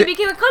And then the- he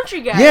became a country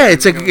guy. Yeah,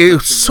 it's like Yeah, it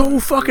was so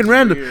it's fucking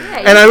weird. random. Yeah,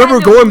 And I he remember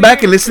had the going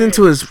back and weirdest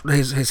listening to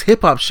his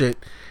hip hop shit,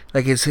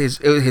 like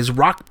his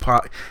rock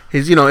pop,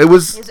 it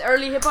was his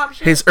early hip-hop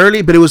shit. his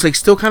early, but it was like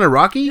still kind of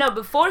rocky. No,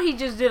 before he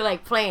just did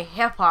like playing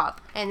hip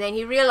hop, and then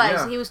he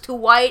realized Yeah. he was too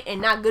white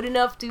and not good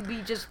enough to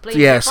be just playing.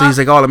 Yeah, hip-hop. so he's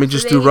like, oh, let me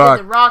just then do he did rock.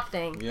 the rock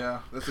thing, Yeah,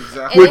 that's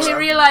exactly. and what then he happened.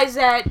 realized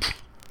that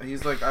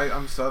He's like,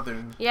 I'm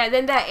Southern. yeah,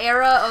 then that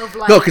era of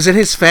like No, because then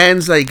his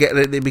fans like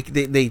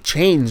they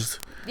changed,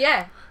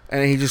 yeah,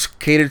 and he just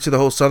catered to the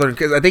whole Southern.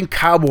 Because I think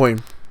Cowboy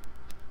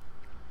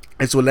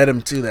is what led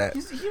him to that.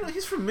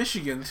 He's from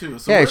Michigan too.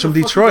 So Yeah, where he's from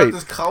the fuck he Detroit. got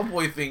this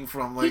cowboy thing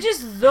from, like, he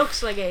just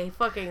looks like a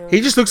fucking. He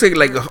just looks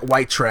like a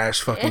white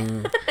trash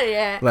fucking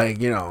yeah. like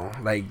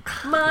like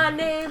My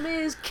name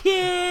is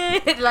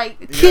Kid. Like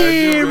Yeah, I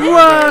Kid do remember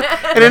Rock.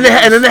 that. And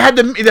then they had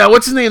the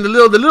what's his name, the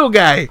little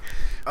guy.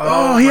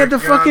 Oh, he my had the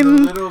God,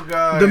 fucking- the little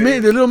guy. The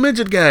little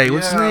midget guy.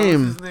 What's his Yeah,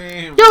 name? What's his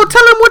name? Yo,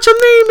 tell him what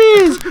your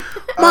name is.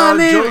 My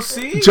name.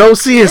 Josie?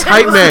 Josie, his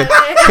hype man.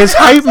 His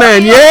hype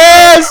man.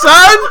 Yeah,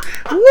 son.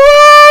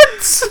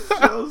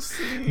 What?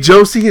 Josie.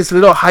 Josie, his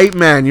little hype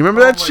man. You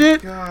remember that my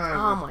shit? God.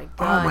 oh my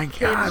god. Oh my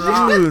Kid god,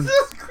 Rock. dude.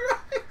 Jesus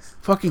Christ.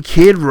 Fucking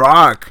Kid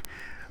Rock.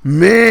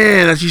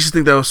 Man, I used to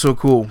think that was so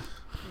cool.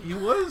 He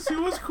was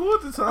cool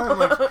at the time.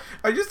 Like,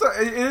 I just thought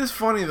it is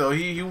funny though.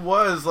 He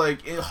was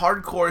like in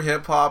hardcore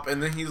hip hop,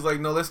 and then he's like,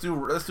 no, let's do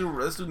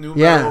new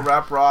Yeah. metal,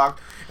 rap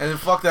rock, and then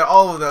fuck that,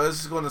 all of that. Let's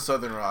just go into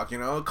southern rock,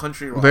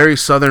 country rock. Very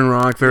southern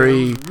rock. It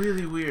Very, was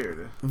really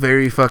weird.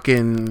 very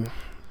fucking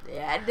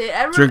Yeah,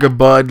 I drink a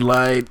Bud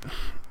Light,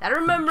 I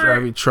remember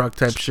drive a truck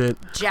type shit.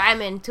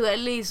 jamming to at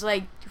least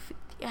like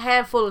a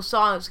handful of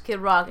songs of Kid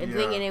Rock and Yeah.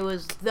 thinking it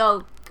was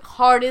the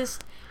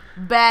hardest,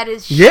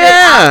 baddest shit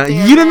Yeah, out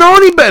there, you didn't know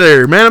man. any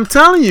better, man. I'm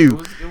telling It you.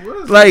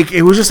 was Like,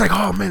 it was just like,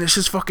 oh man, it's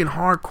just fucking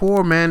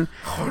hardcore, man.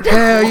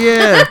 Hell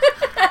yeah.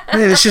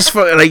 Man, it's just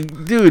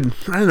like, dude,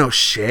 I don't know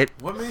shit.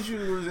 What made you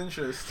lose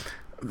interest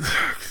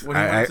when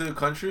you I- went to the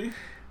country?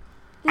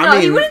 No,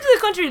 I he mean, went into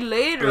the country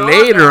later.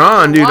 Later though,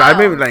 on, for a dude, I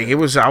while. remember, like,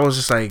 I was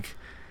just like,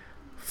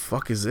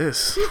 fuck is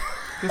this?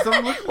 'Cause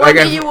I'm looking- One Like,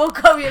 day you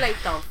woke up, you're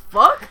like, the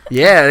fuck?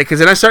 Yeah, because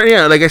then I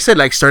started, like I said,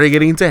 like started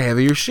getting into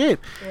heavier shit.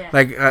 Yeah.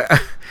 Like,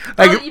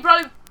 You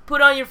probably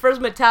put on your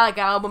first Metallica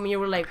album and you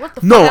were like, what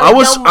the fuck? no, I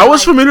was done with,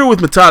 like- familiar with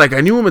Metallica.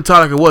 I knew what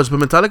Metallica was, but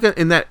Metallica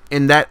in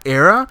that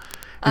era,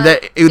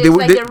 it's like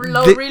the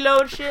low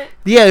reload shit.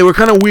 Yeah, they were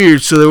kind of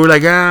weird. So they were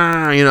like,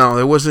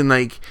 it wasn't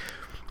like,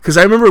 because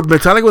I remember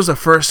Metallica was the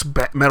first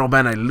metal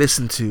band I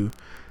listened to,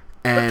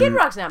 But and Kid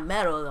Rock's not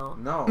metal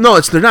though. No.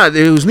 they're not.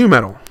 It was new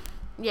metal,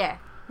 Yeah,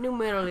 new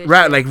metal. Is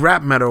rap shit. like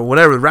rap metal,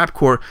 whatever,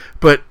 rapcore.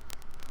 But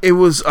it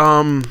was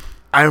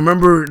I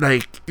remember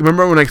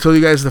when I told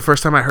you guys the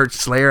first time I heard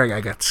Slayer,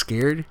 I got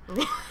scared.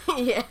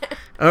 Yeah.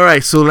 All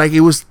right, so like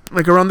it was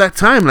like around that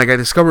time, like I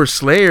discovered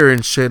Slayer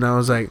and shit, and I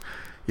was like,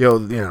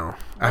 yo,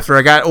 after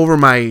I got over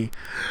my,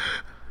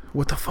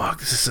 what the fuck,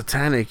 this is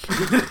satanic.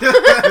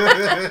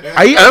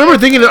 I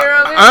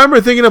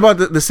remember thinking about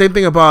the same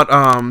thing about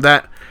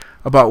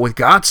about with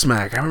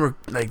Godsmack. I remember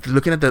like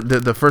looking at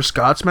the first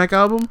Godsmack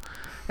album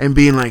and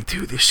being like,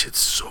 dude, this shit's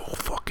so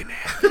fucking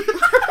heavy.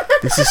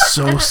 This is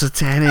so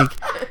satanic.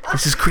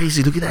 This is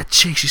crazy. Look at that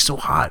chick, she's so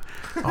hot.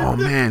 Oh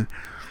man.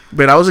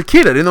 But I was a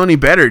kid. I didn't know any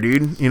better,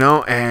 dude.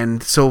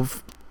 And so,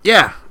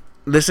 yeah,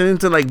 listening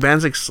to like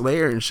bands like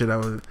Slayer and shit, I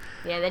was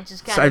that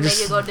just kind of make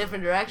you go a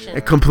different direction.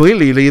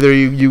 completely. Either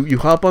you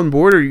hop on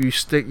board or you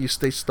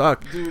stay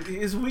stuck. Dude,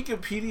 his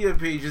Wikipedia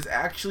page is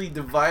actually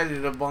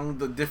divided among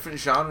the different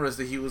genres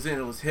that he was in.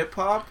 It was hip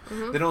hop,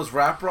 then it was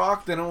rap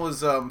rock, then it was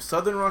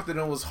southern rock, then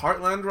it was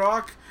heartland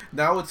rock.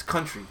 Now it's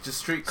country, just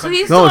straight So country.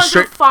 he's going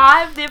through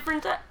 5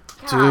 different.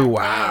 Dude,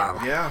 wow.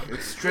 Yeah,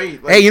 it's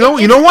straight. Hey, you know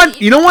what?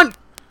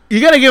 You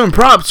gotta give him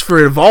props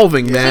for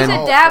evolving, man. He's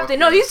adapting.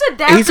 No, he's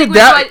adapting.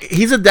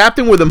 He's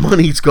adapting where the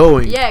money's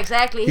going. Yeah,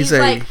 exactly. He's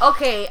like,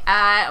 okay,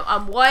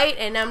 I'm white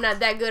and I'm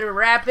not that good at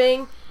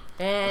rapping,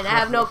 and I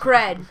have no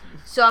cred,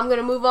 so I'm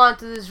gonna move on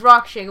to this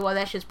rock shit. Well,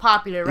 that shit's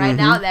popular right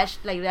now. That's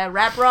like that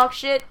rap rock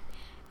shit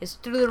is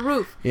through the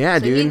roof. Yeah,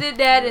 so dude. he did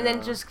that and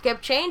then just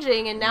kept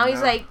changing, and now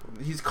he's like,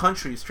 he's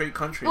country, straight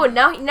country. well,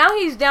 now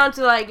he's down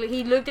to like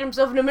he looked at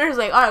himself in the mirror. He's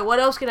like, all right, what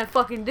else can I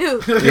fucking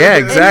do? Yeah,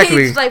 exactly.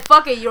 And he's like,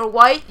 fuck it, you're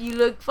white, you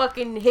look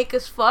fucking hick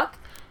as fuck.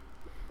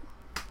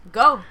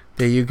 Go.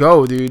 There you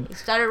go, dude. He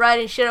started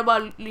writing shit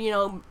about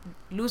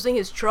losing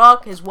his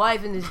truck, his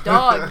wife, and his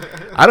dog.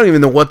 I don't even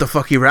know what the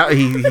fuck he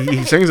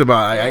sings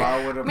about.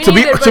 Me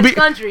neither, but it's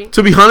country.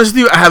 To be honest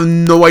with you, I have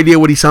no idea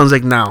what he sounds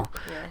like now.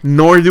 Yeah.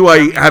 Nor do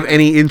I have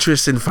any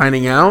interest in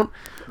finding out.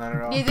 Not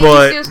at all. You think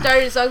But he still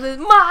started songs with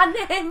 "My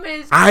name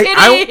is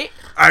Kitty"?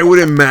 I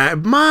wouldn't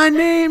mad. My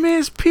name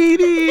is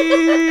Petey.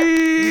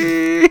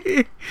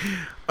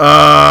 Oh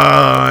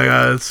my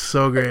god, it's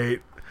so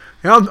great.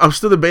 I'm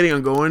still debating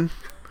on going.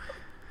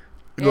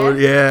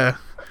 Yeah.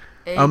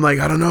 Hey, I'm like,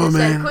 I don't know,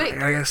 man. quick.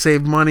 I gotta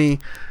save money.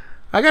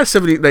 I got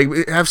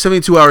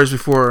 72 hours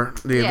before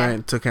the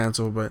event to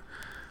cancel, but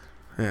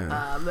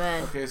yeah.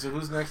 Man. Okay, so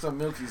who's next on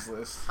Milky's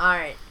list?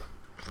 Alright.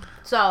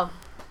 So,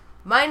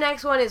 my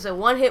next one is a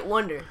one-hit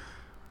wonder.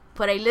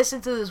 But I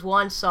listen to this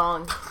one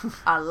song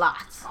a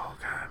lot. Oh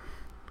god.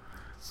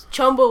 It's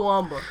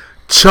Chumbawamba.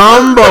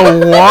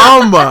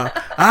 Chumbawamba.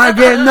 I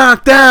get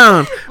knocked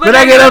down, but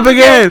I get up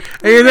again.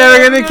 And you're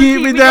never gonna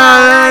keep me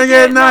down. I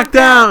get knocked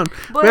down,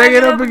 but I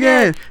get up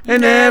again.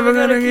 And never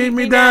gonna keep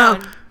me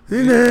down.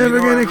 You're never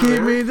gonna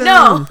keep me down.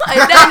 No,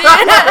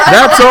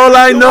 That's all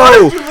I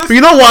know. But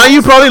you know why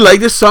you probably like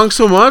this song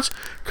so much?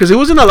 Because it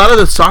was in a lot of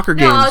the soccer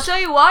games. No, I'll tell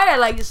you why I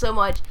like it so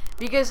much.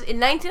 Because in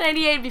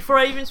 1998, before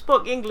I even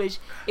spoke English,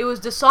 it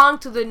was the song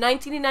to the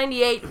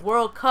 1998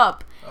 World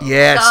Cup.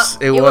 Yes,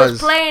 it was was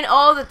playing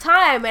all the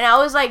time, and I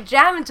was like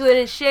jamming to it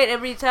and shit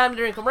every time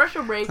during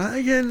commercial breaks.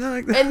 I get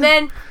knocked down. And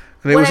then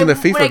And it was in the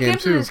FIFA when I game came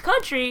to too. this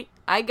country,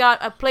 I got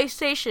a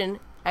PlayStation,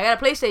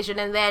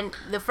 and then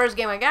the first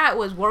game I got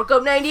was World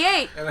Cup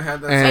 '98. And I had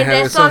that. And And had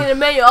that the song song. in the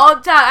menu all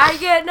the time. I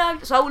get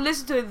knocked. So I would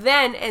listen to it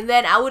then, and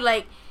then I would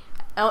like.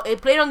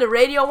 It played on the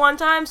radio one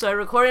time, so I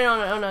recorded it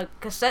on a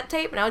cassette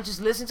tape, and I would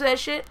just listen to that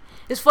shit.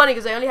 It's funny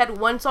because I only had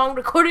one song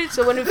recorded,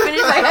 so when it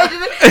finished, I had to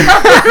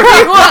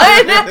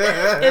rewind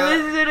and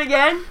listen to it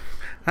again.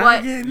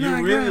 But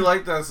You really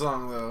like that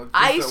song though. Just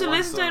I used that to one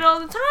listen to song. it all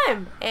the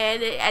time,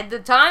 and at the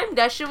time,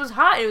 that shit was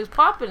hot. It was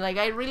popping. Like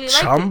I really liked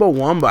it.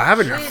 Chumbawamba. I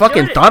haven't Really fucking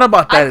enjoyed it. thought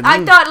about that.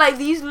 I thought like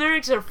these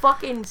lyrics are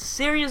fucking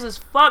serious as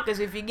fuck. Cause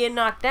if you get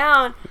knocked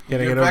down, You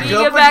gotta You're get back over you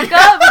it. get back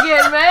up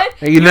again, man.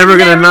 And you're never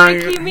gonna knock.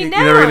 keep me You're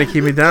down. never gonna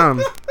keep me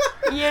down.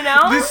 You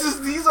know,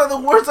 These are the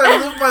words I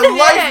live my Yeah,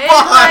 life it's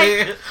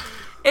by.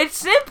 it's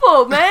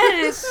simple,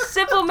 man. It's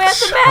simple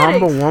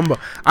mathematics. Chumbawamba.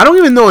 I don't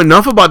even know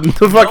enough about the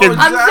fucking.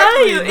 I'm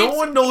telling you, no it's-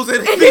 one knows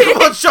anything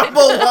about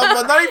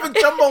Chumbawamba. Not even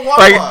Chumbawamba.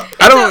 Like,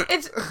 I don't.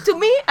 It's to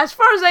me, as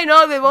far as I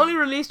know, they've only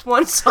released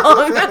one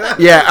song.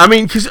 Yeah, I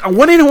mean, because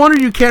one hit wonder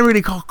you can't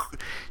really call.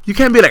 You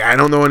can't be like, I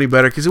don't know any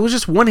better, because it was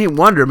just one hit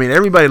wonder. I mean,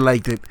 everybody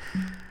liked it.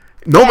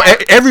 No, Yeah.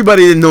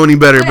 Everybody didn't know any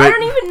better, But but I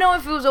don't even know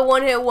if it was a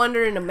one-hit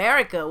wonder in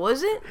America.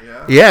 Was it?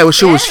 yeah, it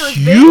was, Yeah, was it was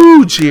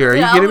huge here. Are Dude,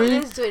 you I kidding would me?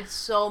 listen to it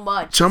so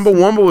much.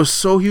 Chumbawamba was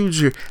so huge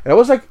here. That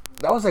was like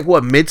that was like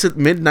what mid to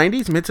late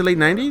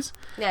 90s.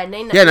 Yeah, Yeah,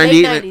 late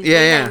 98. 90s.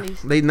 Yeah, late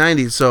 90s. late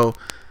 90s. So,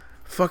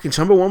 fucking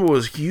Chumbawamba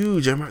was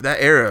huge. I remember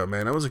that era,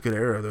 man. That was a good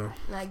era, though.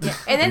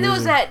 And then there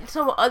was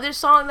some other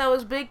song that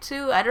was big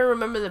too. I don't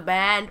remember the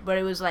band, but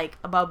it was like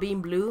about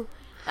being blue.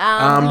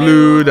 I'm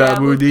blue, da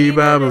boo dee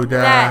ba boo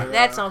da.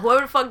 That song.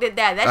 Whoever the fuck did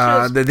that? That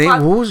shit was The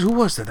name. Who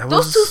was that? That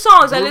those was two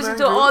songs I Blue listen Man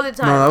to Group? all the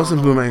time. No, that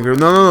wasn't Blue Man Group.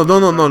 No.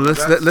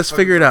 That's Let's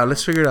figure it out.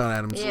 Let's figure it out,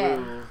 Adams. Yeah.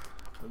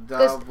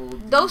 Double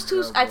those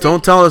two, double. I think-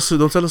 Don't tell us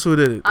who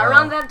did it.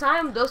 Around that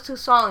time, those two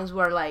songs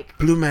were like.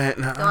 Blue Man.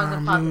 ones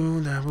that pop.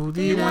 Blue, da boo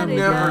dee You ba would boo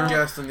never da.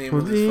 guess the name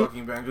of this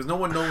fucking band because no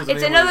one knows. The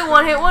It's name another of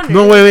one this hit band. wonder.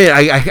 No,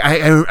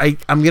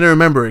 wait. I'm gonna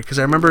remember it because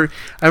I remember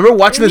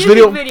watching this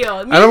Music video. video.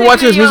 I remember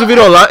watching this music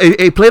video a lot.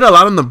 It played a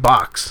lot on the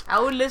box. I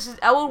would watch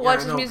I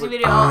this know, music but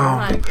video I all don't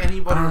the time. think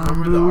anybody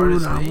remember the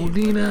artist's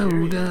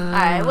name.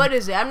 Alright, what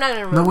is it? I'm not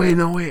gonna remember.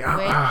 No, wait.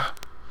 Wait.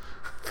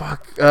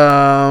 Fuck.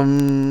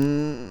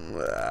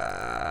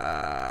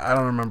 I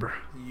don't remember.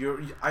 Your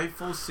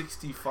Eiffel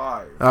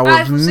 65.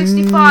 Eiffel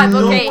 65.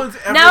 No Okay, one's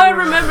ever now I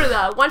remembered remember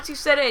that. that. Once you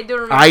said it, I do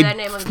remember that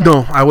name of the band.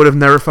 No, I would have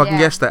never fucking Yeah.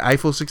 guessed that.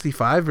 Eiffel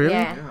 65, really?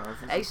 Yeah,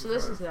 Eiffel I used to 65.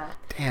 listen to that.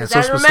 Damn, 'Cause so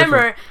I specific.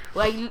 remember,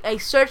 like, I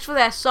searched for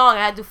that song.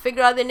 I had to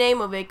figure out the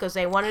name of it because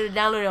I wanted to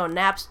download it on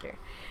Napster,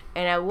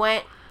 and I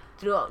went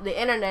through the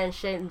internet and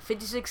shit in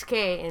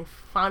 56K and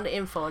found the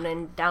info and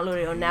then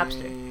downloaded it on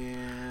Napster.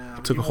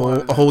 Damn, Took you a whole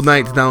wanted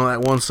night that to song.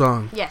 download that one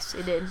song. Yes,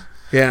 it did.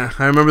 Yeah,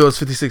 I remember those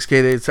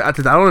 56K days. To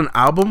download an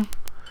album,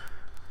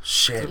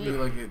 shit. Took me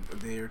like a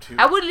day or two.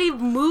 I would leave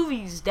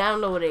movies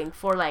downloading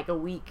for like a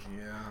week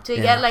Yeah. to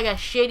Yeah. get like a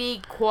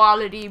shitty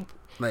quality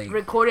Like,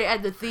 recorded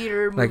at the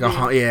theater movie.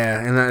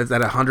 and that's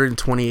at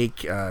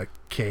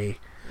 128K.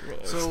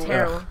 It's So,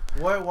 terrible.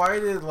 Why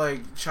did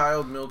like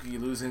Child Milky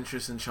lose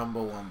interest in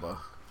Chumbawamba?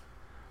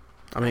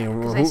 I mean,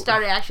 Because I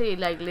started actually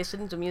like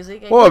listening to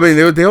music. well, I guess.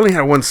 mean, they only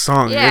had one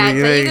song. Yeah, so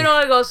you can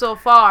only go so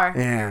far,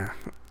 yeah.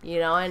 you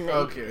know. And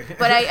Okay.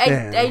 but I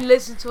Yeah.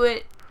 listened to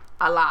it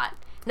a lot.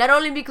 Not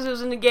only because it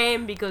was in the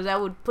game, because I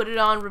would put it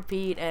on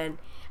repeat, and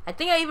I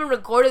think I even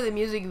recorded the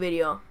music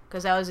video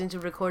because I was into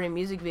recording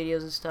music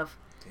videos and stuff.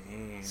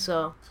 Damn.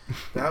 So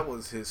That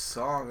was his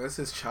song. That's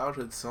his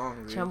childhood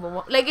song, dude.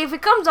 like if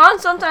it comes on,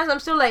 sometimes I'm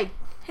still like,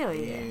 hell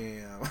yeah,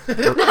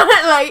 Damn.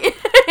 like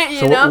you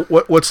So know.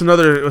 what's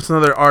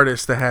another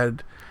artist that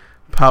had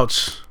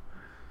Pouch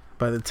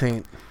by the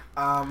Taint?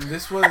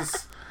 This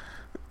was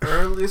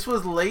early. This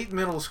was late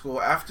middle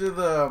school. After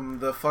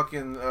the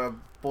fucking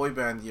boy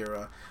band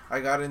era, I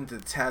got into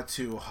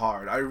Tattoo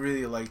hard. I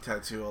really like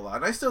Tattoo a lot.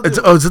 And I still do.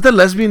 Is it the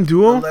lesbian The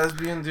duo?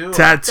 lesbian duo.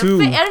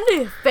 Tattoo. Aren't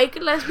they fake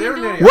lesbian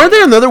They're- duo? Weren't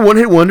they another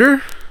one-hit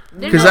wonder?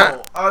 Because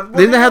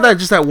Didn't they have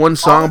that one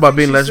song about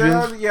being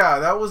lesbians? Yeah,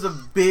 that was a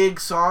big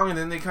song, and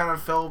then they kind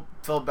of fell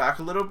back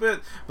a little bit.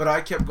 But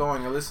I kept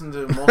going. I listened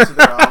to most of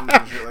their albums.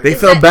 And shit like They that.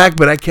 fell back,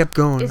 but I kept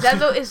going. Is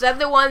that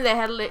the one that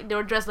had they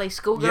were dressed like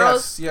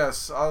schoolgirls?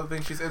 Yes. All the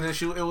things she said, and then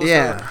it was.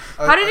 Yeah.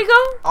 How did it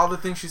go? All the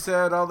things she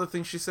said,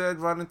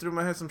 running through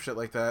my head, some shit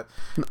like that.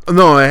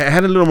 No, it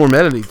had a little more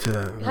melody to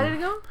that. How did it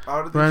go?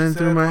 All the things Running she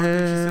through said, my all the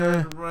things she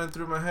head. said, running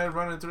through my head,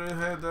 running through your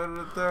head. Da,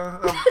 da,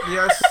 da.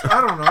 Yes,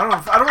 I don't know.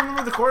 I don't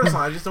remember the chorus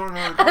line. I just don't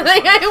remember the I chorus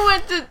think line. I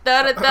went to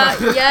da da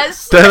da.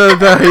 Yes.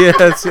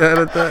 Yes,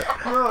 yeah.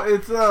 No,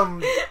 it's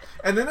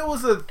and then it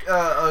was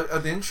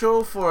an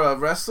intro for a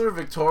wrestler,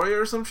 Victoria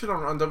or some shit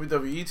on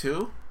WWE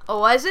too. Oh,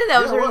 was it?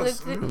 That was Yeah, it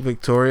her. was.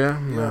 Victoria.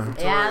 Yeah, Yeah.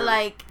 Victoria. Yeah,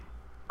 like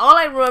all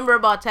I remember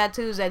about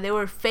tattoos that they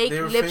were fake They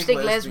were fake lipstick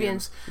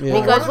lesbians, Yeah.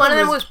 because one of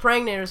them is- was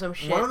pregnant or some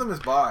shit. One of them is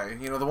bi.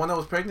 You know, the one that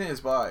was pregnant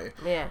is bi.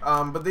 Yeah.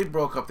 But they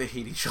broke up. They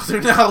hate each other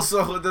now,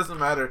 so it doesn't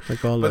matter.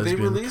 Like all But they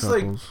lesbian released,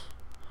 couples.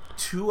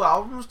 2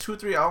 or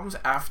 3 albums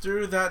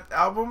after that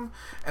album,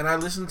 and I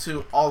listened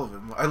to all of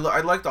them. I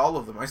liked all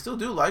of them. I still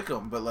do like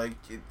them, but like,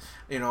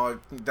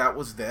 that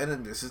was then,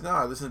 and this is now.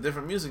 I listen to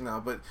different music now,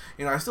 but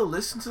I still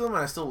listen to them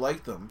and I still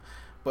like them.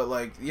 But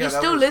like, yeah, You that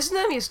still was listen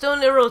to them? You still in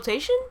their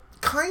rotation?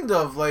 kind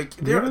of like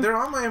they're Yeah. they're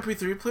on my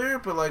MP3 player,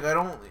 but like I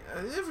don't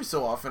every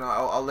so often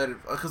I'll let it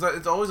because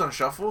it's always on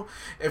shuffle.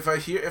 If I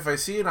see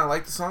it and I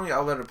like the song,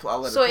 I'll let it. I'll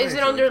let So it play is it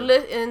and on shit their like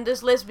that. list in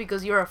this list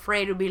because you're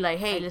afraid to be like,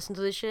 hey, listen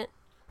to this shit?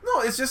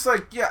 No, it's just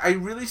like, yeah, I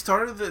really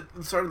started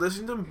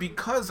listening to them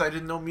because I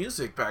didn't know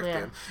music back Yeah.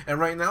 then, and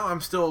right now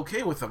I'm still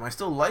okay with them. I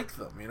still like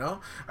them,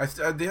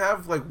 they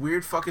have like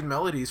weird fucking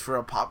melodies for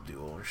a pop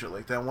duo and shit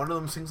like that. One of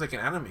them sings like an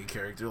anime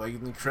character, like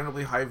an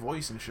incredibly high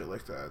voice and shit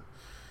like that.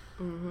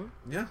 Mm-hmm.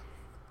 Yeah,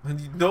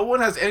 and no one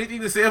has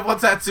anything to say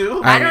about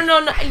Tattoo. I don't know.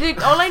 Dude,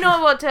 all I know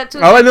about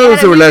tattoos. All I know they is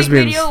had they a were music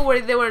lesbians. Video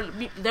where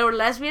they were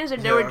lesbians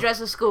and they were Yeah.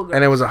 dressed as schoolgirls.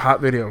 And it was a hot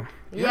video.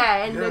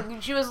 yeah, and yeah.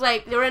 she was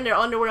like they were in their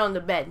underwear on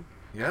the bed.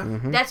 Yeah.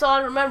 Mm-hmm. That's all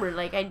I remember.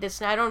 Like I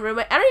don't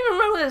remember. I don't even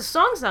remember what the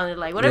song sounded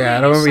like. Whatever Yeah, I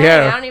you don't just remember-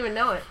 said, yeah. I don't even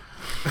know it.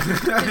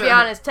 To be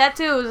honest,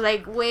 Tattoo was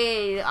like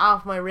way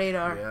off my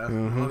radar. Yeah,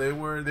 Mhm.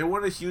 well, they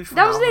weren't a huge.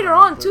 That was later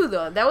phenomenon, on but- too,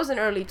 though. That was in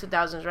early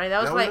 2000s, right?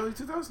 That was like, early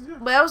 2000s, yeah.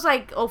 but that was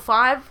like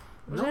 05.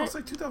 No, it's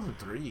like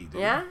 2003, dude.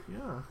 Yeah? Yeah.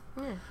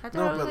 Yeah, I thought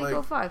No, it was but, like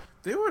like, 05.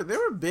 They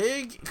were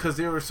big because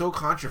they were so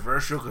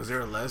controversial because they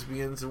were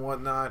lesbians and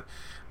whatnot.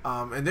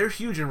 And they're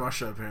huge in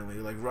Russia apparently.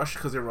 Like Russia,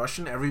 because they're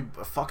Russian. Every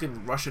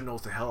fucking Russian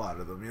knows the hell out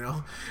of them. You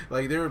know,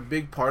 like they're a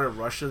big part of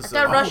Russia's.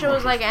 I thought Russia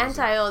was like music.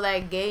 anti all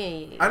that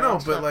gay. I know,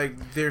 but stuff.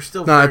 like they're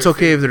still. No, very it's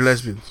okay if they're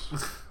famous.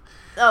 lesbians.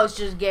 Oh, it's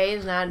just gay.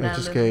 It's not. It's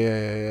just gay.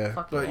 Yeah.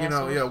 Fucking But you know,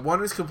 assholes. yeah,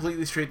 one is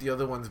completely straight, the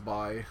other one's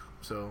bi.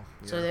 So.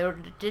 Yeah. So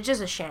they're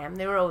just a sham.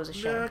 They were always a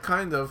sham. Yeah,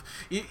 kind of.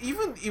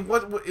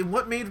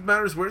 What made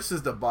matters worse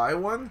is the bi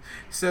one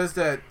says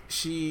that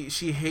she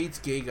hates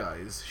gay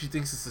guys. She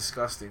thinks it's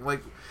disgusting.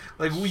 Like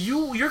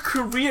your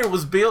career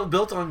was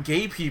built on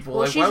gay people.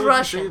 Well, like she's why would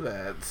Russian. you say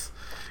that?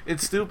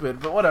 It's stupid,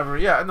 but whatever.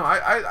 Yeah, no,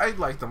 I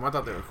liked them. I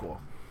thought they were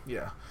cool.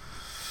 Yeah.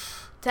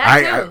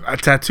 Tattoo. A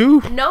tattoo.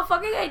 No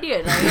fucking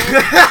idea.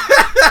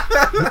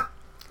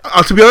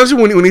 To be honest,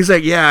 when he's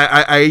like,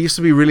 yeah, I used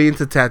to be really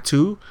into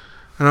tattoo,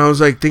 and I was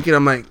like thinking,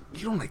 I'm like,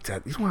 you don't like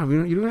tattoo.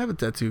 You don't have a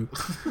tattoo.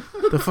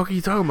 The fuck are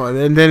you talking about?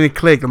 And then it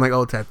clicked. I'm like,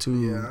 oh, tattoo.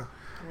 Yeah.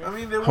 I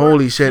mean, they Holy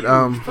weren't shit,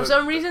 huge, For but-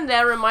 some reason,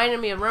 that reminded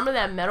me of, remember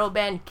that metal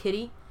band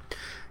Kitty?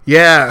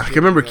 Yeah, I can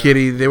remember Yeah.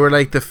 Kitty. They were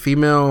like the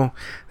female.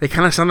 They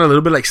kind of sounded a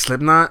little bit like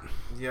Slipknot.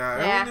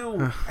 Yeah,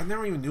 Yeah. I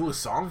never even knew a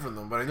song from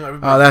them, but I knew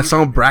everybody. That knew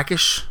song them.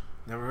 Brackish.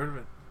 Never heard of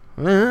it.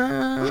 I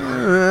Never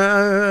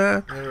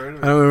heard of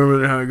it. don't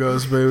remember how it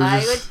goes, but it was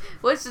Alright, just...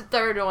 what's the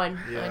third one?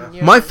 Yeah. on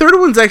your- My third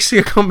one's actually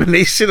a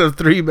combination of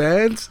 3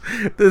 bands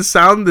that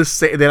sound the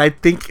same. That I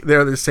think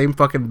they're the same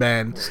fucking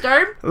band.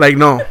 Disturbed? Like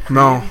no.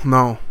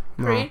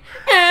 Creed?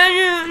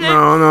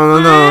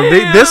 No.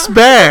 This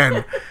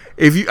band,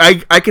 if you,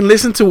 I can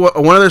listen to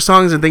one of their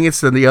songs and think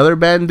it's the other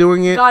band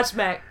doing it.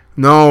 Godsmack.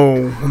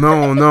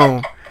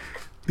 No.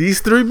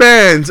 These 3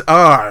 bands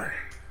are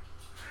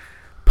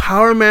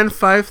Power Man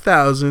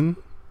 5000,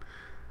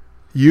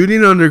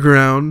 Union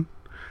Underground,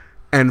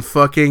 and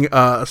fucking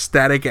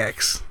Static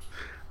X.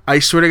 I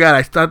swear to God,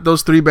 I thought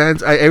those 3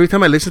 bands. Every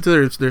time I listen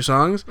to their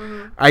songs,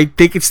 I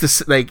think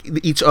it's like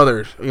each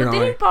other. You know.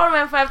 Didn't Power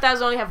Man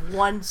 5000 only have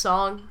one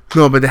song?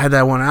 No, but they had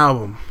that one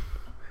album.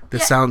 That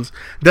Yeah. sounds.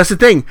 That's the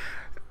thing.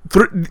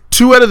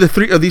 2 out of the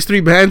 3 of these 3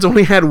 bands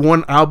only had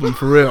one album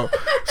for real.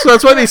 So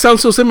that's why they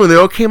sound so similar. They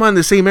all came on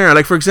the same era.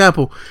 Like for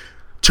example,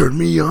 Turn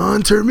me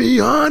on,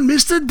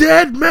 Mr.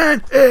 Dead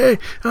Man. Hey,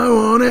 I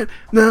want it.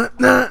 Nah.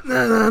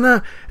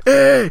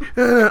 Hey,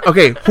 nah.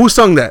 Okay, who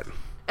sung that?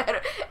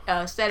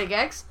 Static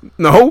X?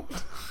 No.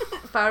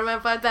 Power Man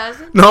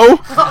 5000? No,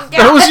 Oh,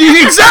 that was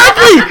God.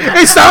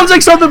 exactly. It sounds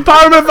like something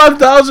Power Man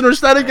 5000 or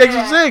Static X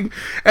would sing,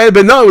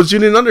 but no, it was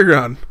Union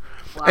Underground.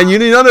 Wow. And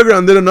Union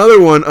Underground did another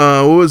one.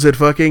 What was it?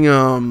 Fucking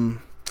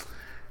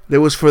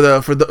there was for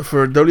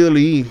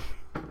WWE.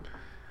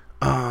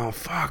 Oh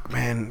fuck,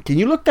 man! Can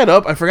you look that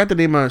up? I forgot the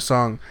name of the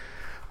song.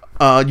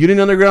 Union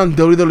Underground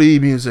WWE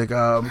music.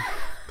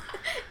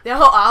 Their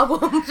whole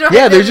album.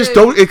 Yeah, they're just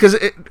don't because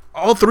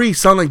all 3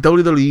 sound like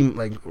WWE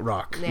like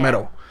rock Yeah.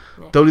 metal.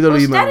 Yeah. WWE Well,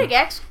 metal. Static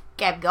X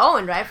kept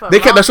going, right? For a They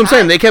kept. long That's what I'm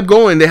saying. time. They kept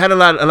going. They had a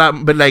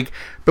lot.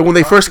 But when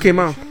they first came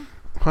out,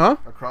 huh?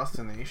 Across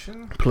the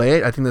Nation. Play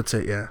it. I think that's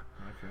it. Yeah.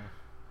 Okay.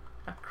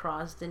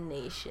 Across the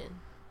Nation.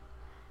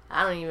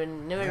 I don't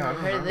even never Yeah, I even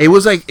don't heard of know. this.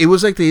 It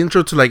was like the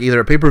intro to like either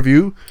a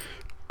pay-per-view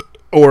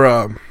or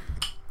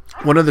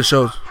one of the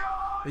shows.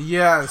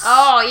 Yes.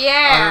 Oh I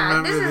yeah,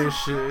 remember this this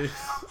shit.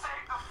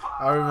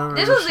 I remember.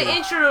 is this was shit. the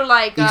intro to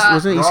like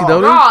Wasn't it Raw.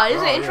 ECW? Raw. This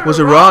is the Raw, intro. yeah. Was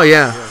to it Raw?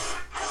 Yeah.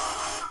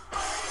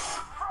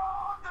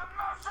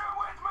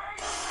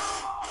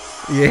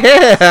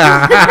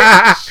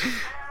 Yeah.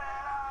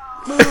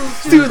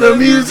 To the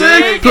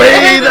music,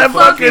 play that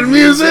fucking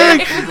music.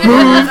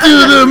 Move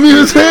to the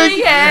music.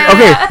 Yeah.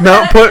 Okay,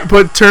 now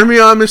put "Turn Me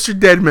On, Mr.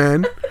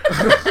 Deadman."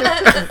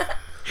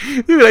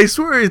 Dude, I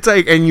swear it's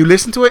like, and you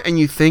listen to it and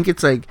you think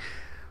it's like,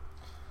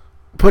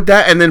 put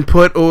that and then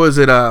put, oh, is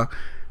it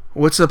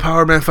what's the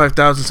Power Man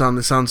 5000 song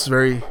that sounds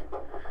very.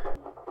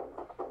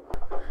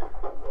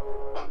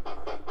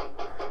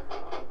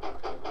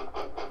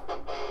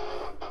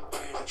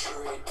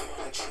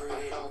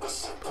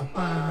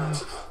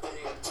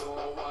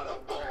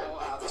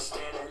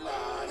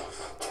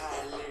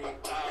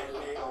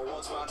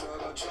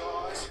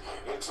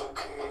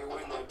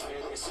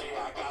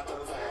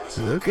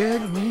 Look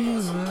at me,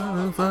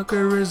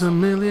 motherfucker is a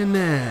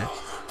millionaire.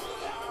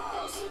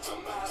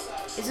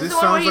 Is this This the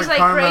one where sounds he's like like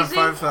Power Man crazy?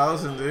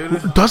 5000,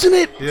 dude. Doesn't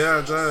it? Yeah,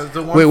 it does.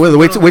 The one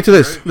Wait, from wait to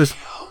this. right? This.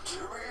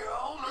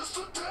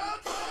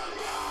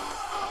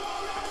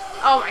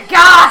 Oh my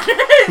god!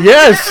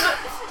 Yes.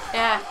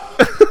 Yeah.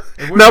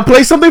 Now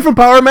play something from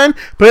Power Man.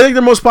 Play like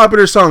their most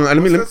popular song. I What's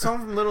mean, that song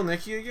from Little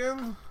Nicky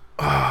again?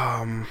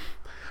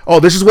 oh,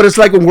 this is what it's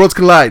like when worlds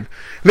collide.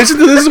 Listen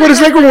to this is what it's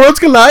like when worlds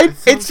collide.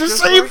 It's the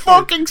Just same like it.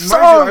 fucking Mind you,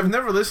 song. I've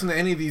never listened to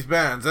any of these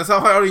bands. That's how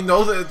I already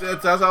know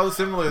that's how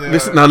similar they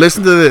Listen, are. now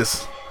listen to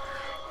this.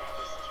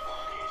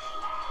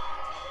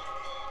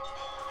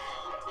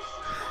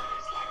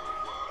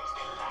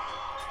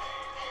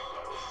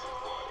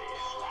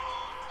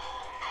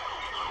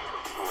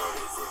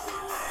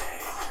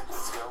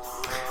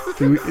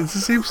 It's the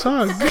same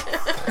song.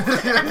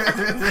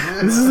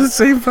 This is the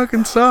same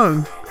fucking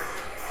song.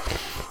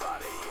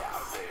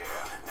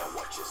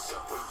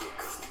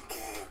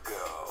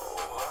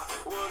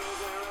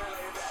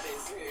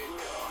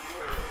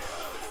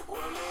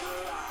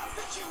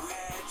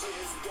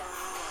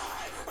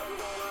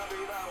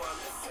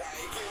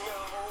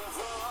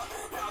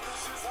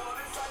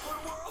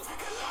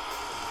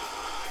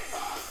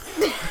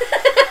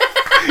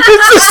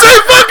 It's the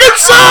same fucking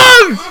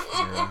song!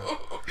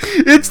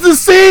 It's the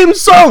same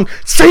song!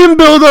 Same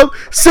build up,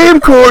 same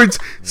chords,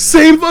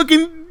 same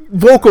fucking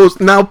vocals.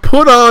 Now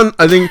put on,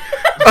 I think,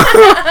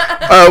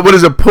 what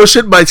is it? Push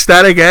It by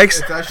Static X.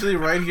 It's actually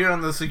right here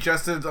on the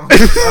suggested on the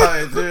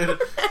side, dude.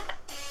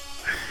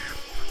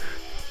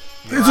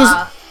 It's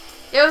just,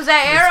 It was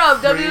that era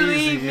of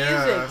Crazy, WWE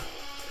yeah. music.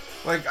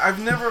 Like, I've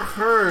never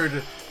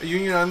heard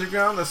Union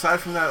Underground aside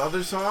from that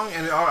other song,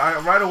 and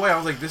right away I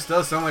was like, this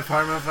does sound like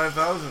Power Man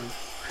 5000.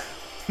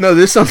 no,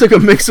 this sounds like a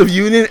mix of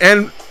Union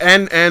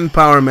and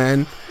Power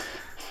Man.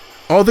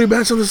 All three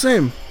bands sound the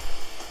same.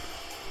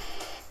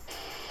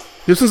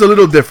 This one's a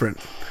little different,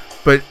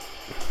 but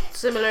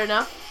Similar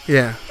enough.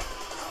 yeah,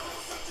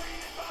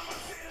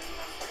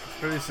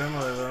 Pretty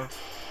similar though.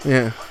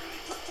 yeah.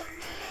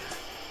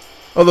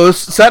 Although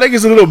Static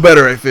is a little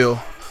better, I feel.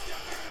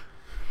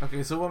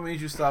 Okay, so what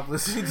made you stop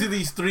listening to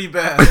these three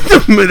bands?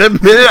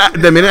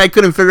 the minute I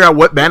couldn't figure out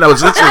what band I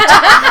was listening to,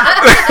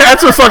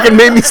 that's what fucking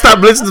made me stop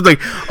listening. Like,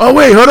 oh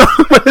wait, hold on,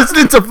 am I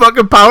listening to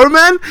fucking Power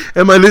Man?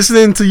 Am I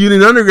listening to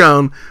Union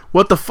Underground?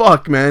 What the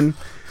fuck, man?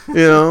 You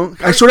know,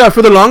 I swear that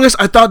for the longest,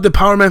 I thought the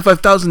Power Man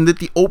 5000 did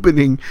the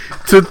opening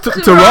to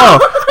Raw.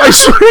 I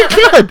swear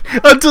to God,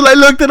 until I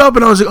looked it up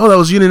and I was like, oh, that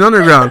was Union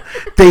Underground.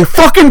 They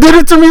fucking did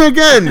it to me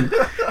again.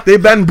 They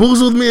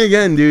bamboozled me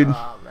again, dude.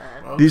 Oh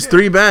man. Okay. These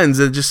three bands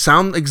that just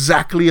sound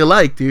exactly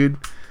alike, dude.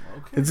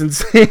 Okay. It's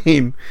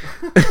insane.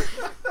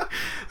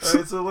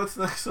 Alright, so what's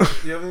next? Do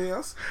you have anything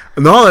else?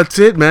 No, that's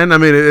it, man. I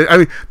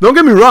mean, don't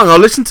get me wrong. I'll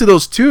listen to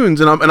those tunes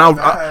and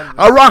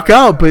I'll rock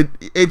out, but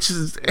it's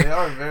just They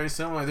are very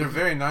similar. They're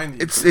very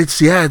 90s.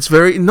 it's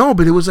very no,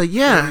 but it was like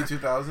Early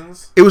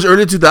 2000s. it was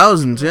early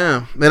 2000s,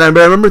 yeah. And I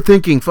remember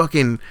thinking,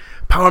 fucking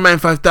Power Man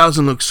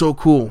 5000 looks so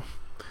cool,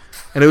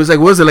 and it was like,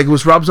 what was it like? It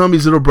was Rob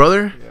Zombie's little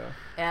brother. Yeah.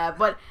 Yeah,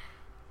 but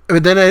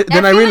But I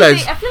feel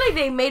realized, I feel like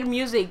they made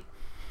music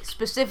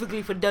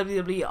specifically for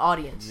WWE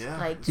audience. Yeah.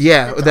 Like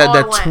yeah, that's all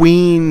that it went.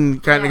 tween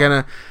kind Yeah.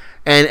 of,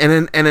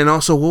 and then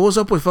also, what was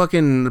up with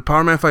fucking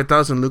Power Man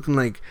 5000 looking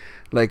like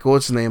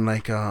what's his name,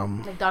 like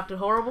Like Dr.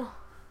 Horrible.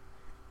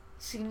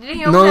 See, didn't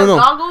he no, always no, have no.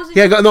 goggles? and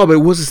Yeah, shit? no, but it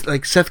was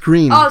like Seth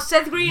Green. Oh,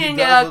 Seth Green and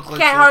does look like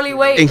Can't Seth Hardly Green.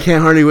 Wait. And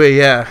Can't Hardly Wait,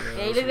 yeah.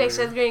 Yeah, he looked like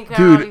Seth Green and Can't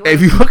Hardly Dude, Wait.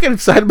 if you look at it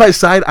side by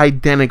side,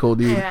 identical,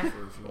 dude. Yeah,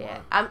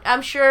 yeah.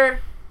 I'm sure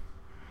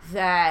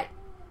that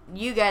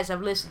you guys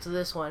have listened to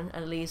this one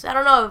at least. I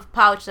don't know if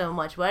Pouch so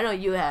much, but I know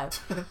you have.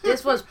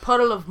 This was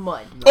Puddle of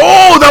Mud.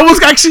 Oh, that was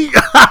actually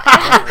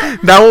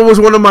that one was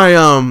one of my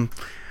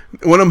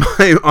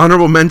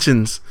honorable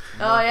mentions.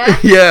 Oh yeah.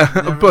 Yeah,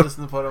 Never but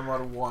listened to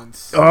Podemon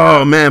once.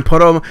 oh man,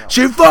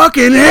 she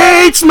fucking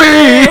hates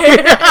me.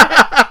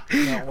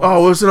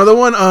 Oh, what's another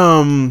one?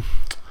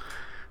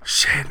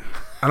 Shit,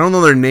 I don't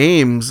know their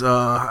names.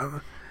 What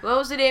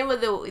was the name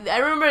of the? I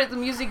remember the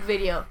music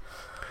video.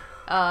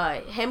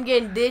 Him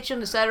getting ditched on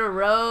the side of the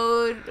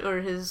road, or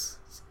his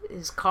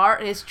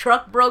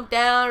truck broke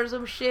down, or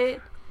some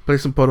shit. Play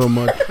some Puddle of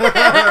Mud.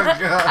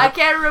 I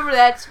can't remember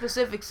that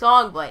specific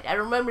song, but I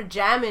remember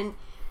jamming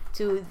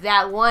to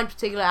that one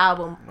particular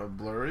album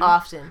Blurry?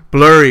 often.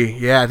 Blurry,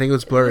 yeah, I think it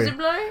was Blurry. Was it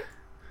Blurry?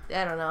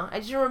 I don't know. I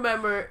just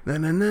remember. Na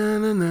na na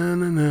na na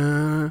na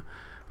na.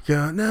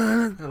 Yeah,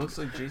 na It looks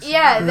like Jason.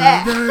 Yeah,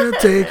 that. na.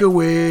 Take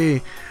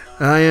away.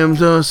 I am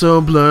so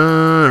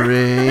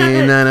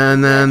blurry. Na na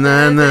na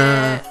na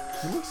na.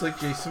 He looks like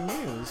Jason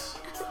Mewes.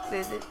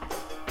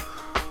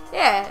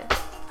 Yeah.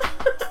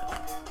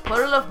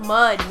 Puddle of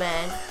Mud,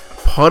 man.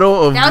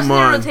 Puddle of That was in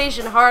Mud.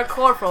 rotation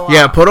hardcore for a while.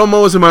 Yeah, Puddle of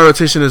Mud was in my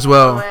rotation as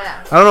well. Oh,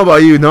 yeah. I don't know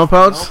about you, no,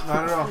 Pouch? Nope,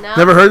 not at all. No.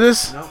 Never heard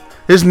this? Nope.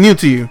 It's new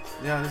to you.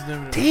 Yeah, this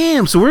never.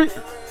 Damn, so we're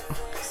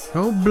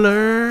so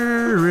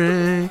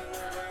blurry.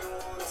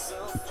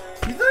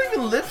 He's not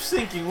even lip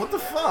syncing. What the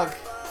fuck?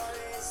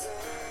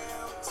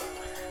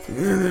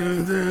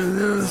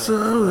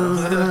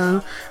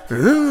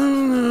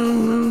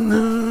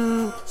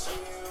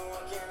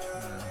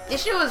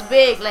 This shit was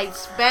big. Like,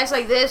 bands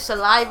like this,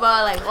 Saliva,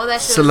 like, all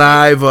that shit.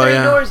 Saliva, was like,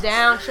 yeah. Three Doors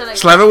Down, shit like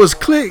Saliva was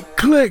click,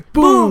 click,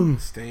 boom.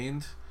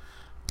 Stained.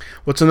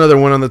 What's another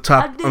one on the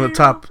top?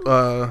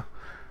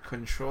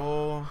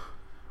 Control.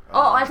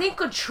 Oh, I think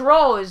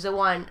Control is the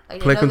one.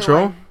 Like, Play another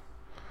Control? one.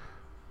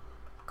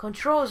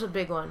 Control is a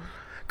big one.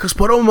 Because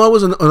Puddle of Mud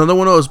was another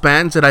one of those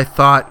bands that I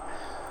thought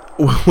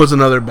was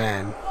another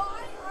band.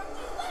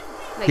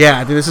 Like, Yeah,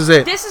 I think this is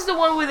it. This is the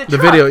one with the The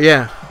truck. video,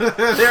 yeah.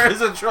 There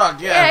is a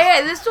truck. Yeah, Yeah.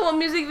 yeah. This is the one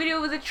music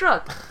video with the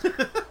truck.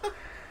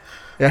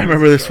 Yeah, I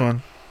remember this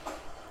one.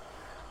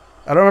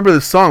 I don't remember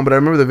the song, but I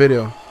remember the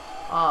video.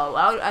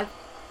 Oh,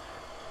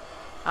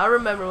 I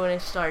remember when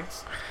it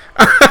starts.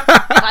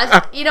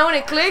 You know when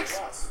it clicks?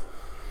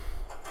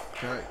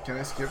 Can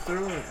I skip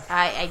through it?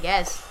 I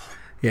guess.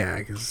 Yeah,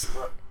 because.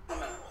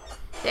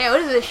 Yeah,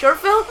 what is it? A short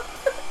film?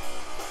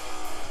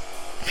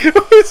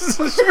 This is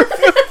a short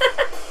film.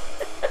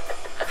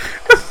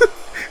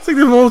 It's like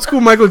the old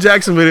school Michael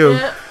Jackson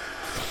video.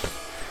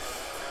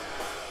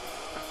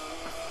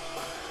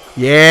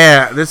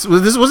 Yeah, this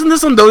wasn't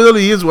this on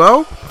WWE as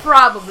well?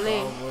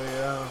 Probably. Oh,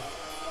 yeah.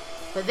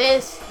 But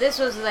this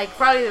was like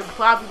probably the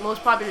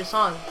most popular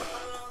song.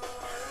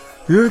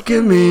 Look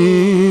at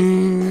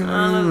me.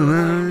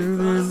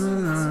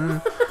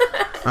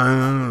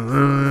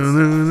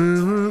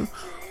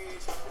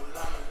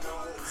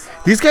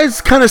 These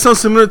guys kind of sound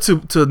similar to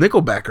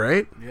Nickelback,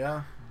 right?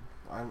 Yeah.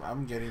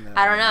 I'm getting that.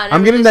 I don't know. I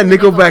I'm never getting that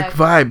listened to Nickelback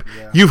vibe.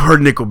 Yeah. You've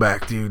heard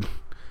Nickelback, dude.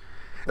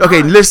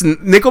 Okay, listen.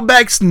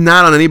 Nickelback's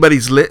not on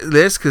anybody's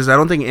list because I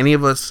don't think any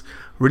of us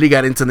really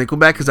got into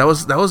Nickelback because that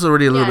was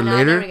already a little bit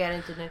later. I never got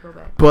into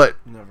Nickelback. But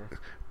Never.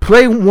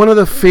 play one of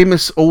the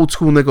famous old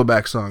school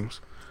Nickelback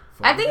songs.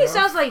 I think it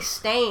sounds like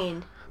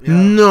Stained. Yeah.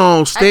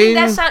 No, I Stain. think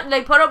that sound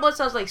like Puddle of Blood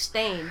sounds like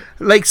Stained.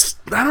 Like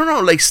I don't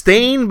know, like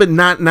Stain, but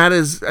not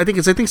as. I think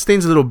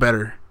Stain's a little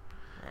better,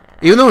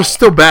 even though it's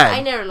still bad.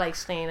 I never liked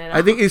Stained.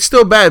 I think it's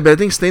still bad, but I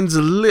think Stain's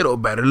a little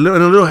better, and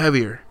a little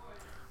heavier,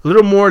 a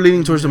little more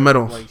leaning towards the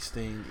metal. Like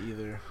Stained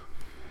either.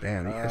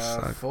 Damn, you guys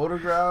suck.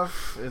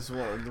 Photograph is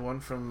the one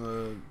from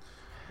the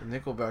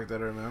Nickelback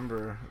that I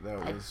remember.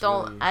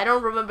 I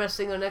don't remember a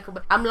single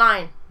Nickelback. I'm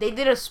lying. They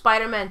did a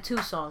Spider-Man 2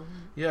 song.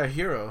 Yeah,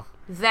 Hero.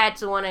 That's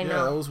the one I know.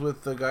 Yeah, that was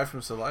with the guy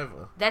from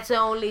Saliva. That's the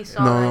only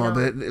song I No,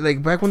 know.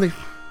 like back when they.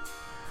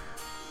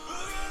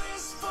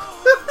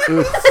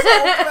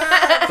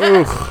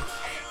 Ugh.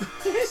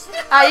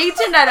 You can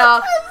turn that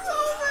off.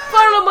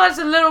 Puddle of Mud's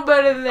a little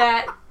better than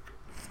that.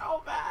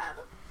 So bad.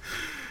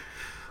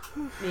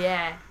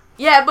 Yeah.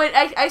 Yeah, but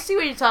I see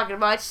what you're talking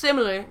about. It's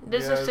similar.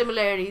 There's some Yeah.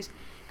 similarities.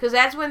 Because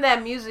that's when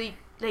that music,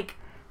 like,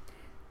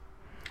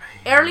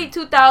 early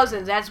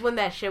 2000s, that's when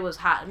that shit was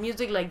hot.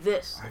 Music like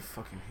this. I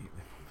fucking hate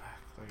Nickelback.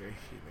 Like, I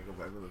hate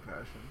Nickelback with a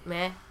passion.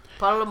 Man.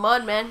 Puddle of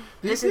Mud, man.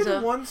 They Listen did to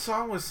one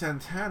song with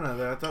Santana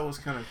that I thought was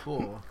kind of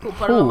cool. Cool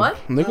Puddle of Mud.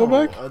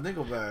 Nickelback? No,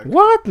 Nickelback.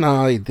 What?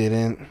 No, they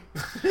didn't.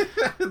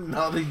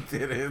 No, they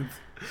didn't.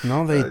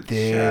 No, they Chad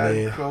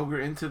did. Kroger,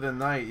 Into the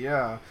Night,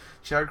 yeah.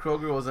 Chad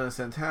Kroger was in a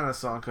Santana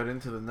song called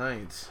Into the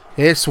Night.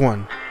 This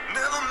one. Oh,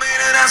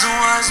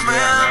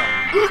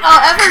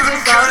 I've heard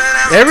this song.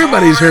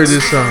 Everybody's heard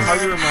this song. How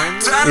you remind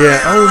me?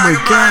 Yeah. Oh my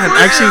God.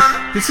 Actually,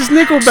 this is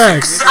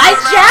Nickelback. I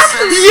jammed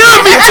to this. Yeah,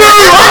 me too.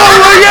 Oh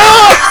my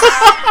God.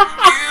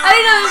 I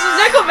didn't know this was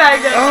Nickelback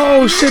then.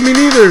 Oh shit, me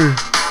neither.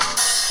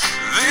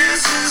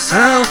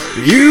 How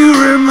you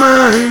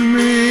remind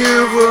me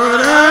of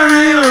what I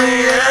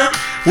really am.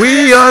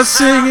 We are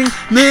singing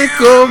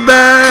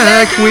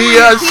Nickelback. We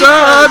are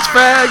such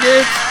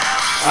faggots.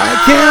 I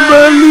can't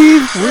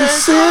believe we're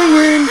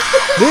singing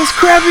this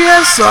crappy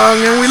ass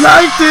song and we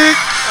liked it.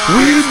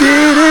 We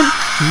didn't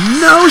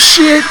know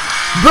shit,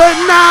 but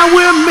now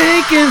we're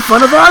making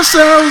fun of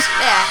ourselves.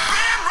 Yeah.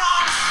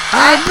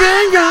 I've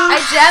been gone. I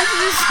jammed to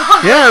this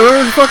song. Yeah,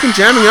 we're fucking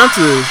jamming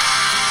onto this.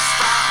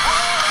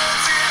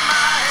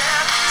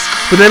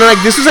 But then,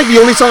 like, this was like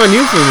the only song I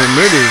knew from him,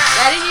 really.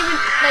 I didn't even,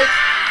 like,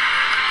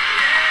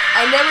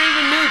 I never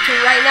even knew to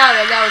right now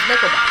that was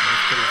Nickelback.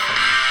 That's pretty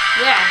funny.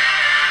 Yeah.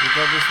 You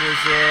thought this was,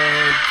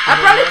 I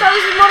probably thought it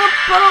was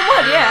Puddle of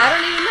Mud. Yeah, I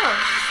don't even know.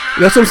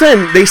 That's what I'm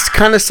saying. They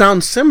kind of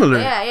sound similar.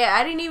 Yeah,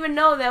 I didn't even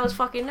know that was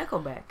fucking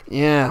Nickelback.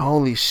 Yeah,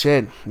 holy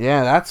shit.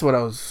 Yeah, that's what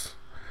I was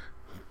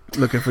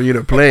looking for you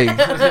to play.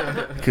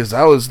 Because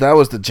that was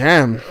the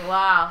jam.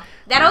 Wow.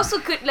 That also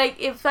could, like,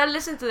 if I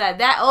listened to that,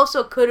 that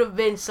also could have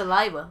been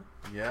Saliva.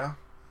 Yeah.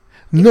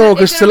 No,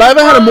 because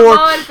Saliva had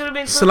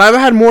Saliva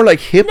had more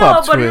like hip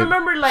hop No, but to it.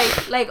 remember,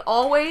 like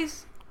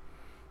Always?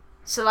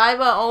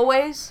 Saliva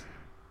Always?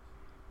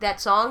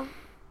 That song?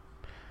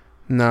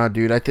 Nah,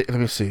 dude, let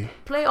me see.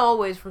 Play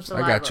Always from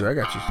Saliva. I got you.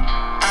 Yeah,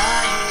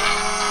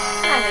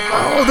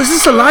 Oh, this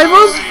is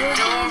Saliva?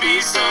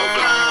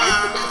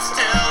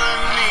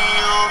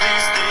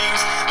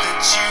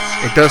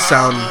 It does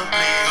sound.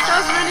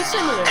 sounds really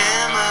similar.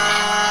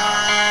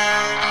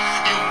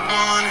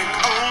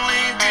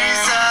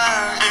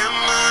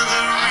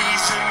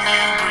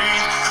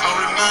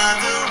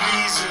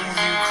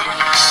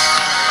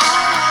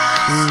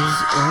 And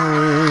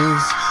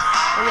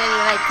then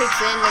it like kicks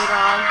in later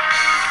on.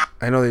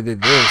 I know they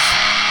did this.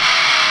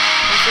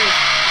 What's this?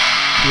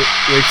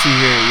 Wait till you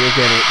hear it. You'll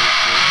get it.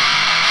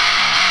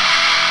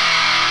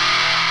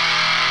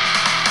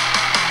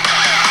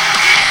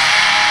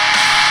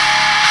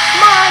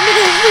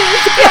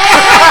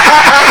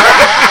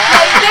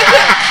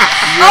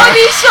 All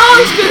these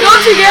songs could go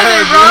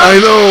together, bro. I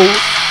know.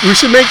 We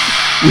should make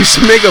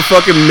a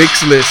fucking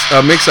mix list,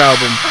 mix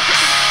album.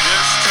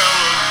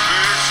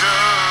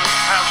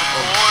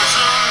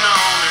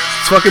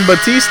 It's fucking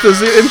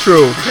Batista's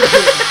intro.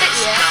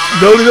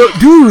 Yeah,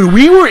 Dude,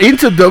 we were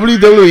into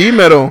WWE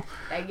metal.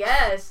 I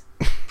guess.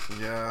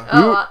 Yeah.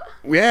 Oh,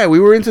 Yeah, we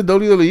were into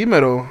WWE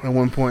metal at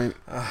one point.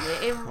 Well,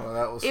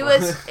 that was It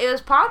fun.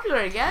 was popular,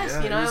 I guess.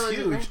 Yeah, You know, it was a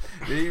huge.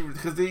 thing.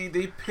 Because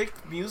they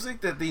picked music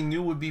that they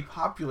knew would be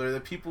popular,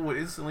 that people would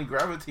instantly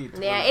gravitate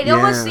to. Yeah, it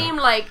almost seemed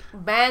like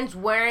bands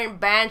weren't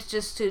bands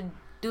just to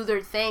do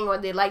their thing, or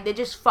they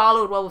just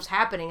followed what was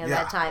happening at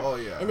that time. Oh,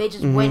 yeah. And they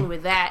just went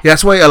with that. Yeah,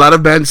 that's why a lot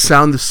of bands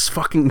sound this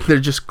fucking. They're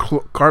just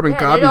carbon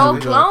copies they're all of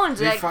each other. clones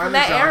They like find from the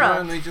that genre era.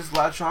 and they just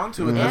latch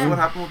onto it. Yeah. That's what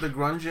happened with the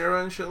grunge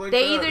era and shit like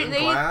They that. either and they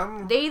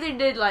glam. they either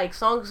did like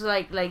songs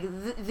like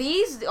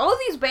these all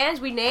these bands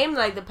we named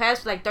like the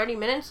past like 30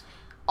 minutes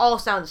all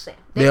sound the same.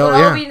 They They would all-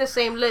 all yeah. be in the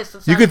same list.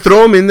 You could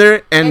throw them in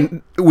there,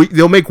 and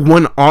they'll make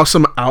one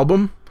awesome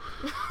album.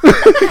 You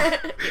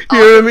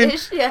know what I mean?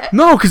 Yeah.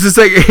 No, because it's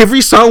like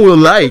every song we'll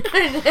like.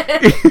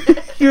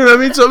 You know what I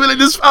mean? So I mean, like,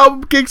 this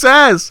album kicks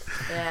ass.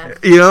 Yeah.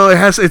 You know,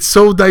 it's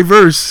so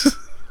diverse.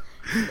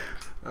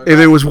 If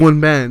it was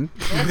one band.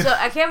 And so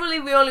I can't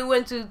believe we only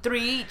went to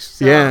 3 each.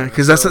 So. Yeah,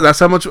 because that's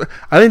how much.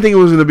 I didn't think it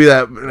was gonna be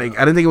that. Like,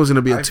 I didn't think it was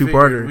gonna be a I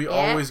two-parter. figured We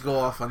always go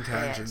off on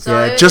tangents. So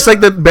Yeah, it- just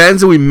like the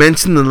bands that we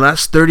mentioned in the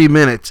last 30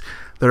 minutes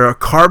that are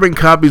carbon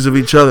copies of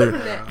each other.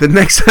 The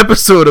next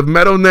episode of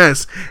Metal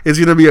Nest is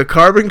going to be a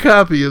carbon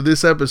copy of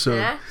this episode.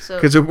 Yeah, so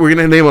Because we're going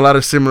to name a lot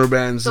of similar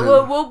bands.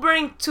 so we'll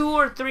bring 2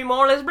 or 3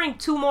 more. Let's bring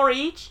 2 more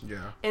each. Yeah.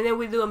 And then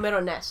we do a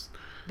Metal Nest.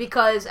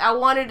 Because I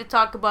wanted to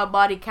talk about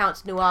Body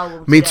Count's new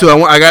album. Me today.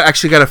 too. I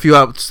actually got a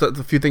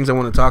few things I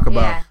want to talk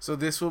about. Yeah. So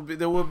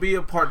there will be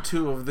a part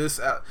 2 of this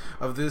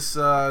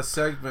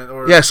segment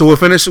or Yeah, so we'll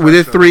finish. We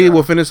did 3. Yeah.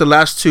 We'll finish the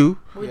last 2,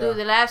 We Yeah. do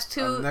the last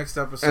 2. next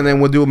episode. and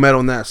then we'll do a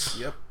Metal Nest.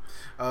 Yep.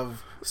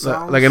 Of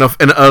songs. Like an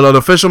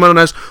official Metal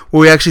Nest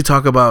where we actually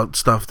talk about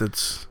stuff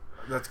that's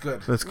That's good.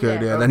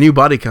 good. Yeah. Yeah, that new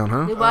Body Count,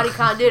 huh? New Body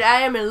Count. Dude,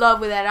 I am in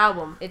love with that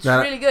album. It's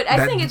That- really good. I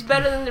that- think it's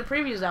better than the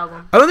previous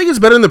album. I don't think it's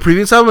better than the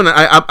previous album. And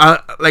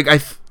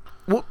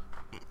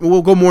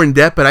we'll go more in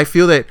depth, but I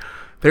feel that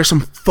there's some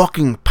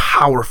fucking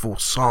powerful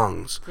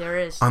songs There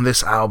is. on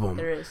this album.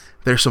 There is.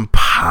 There's some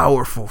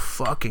powerful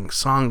fucking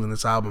songs on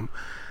this album.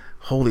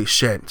 Holy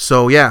shit!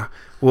 So yeah,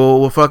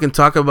 we'll fucking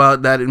talk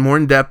about that more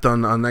in depth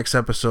on next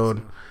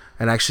episode,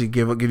 and actually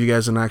give you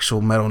guys an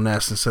actual Metal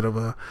Nest instead of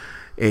a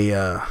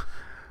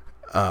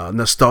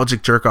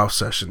nostalgic jerk off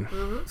session.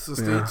 So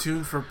stay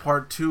tuned for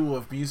part 2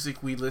 of music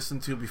we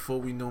listened to before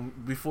we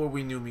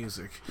knew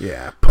music.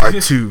 Yeah,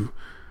 part 2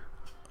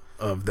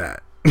 of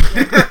that.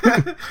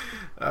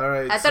 All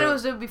right. I thought it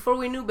was the Before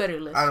We Knew Better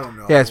list. I don't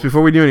know. Yeah, it's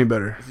before we do any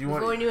better. If you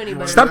Before we knew any you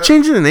better. Stop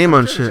changing the name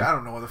on shit. I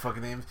don't know what the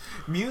fucking name is.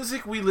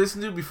 Music we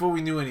listened to before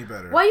we knew any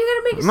better. Why you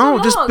gotta make it No,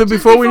 so just long? the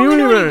Before We Knew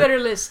Any Better.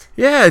 list.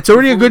 Yeah, it's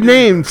already a Before good we do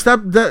name. that. Stop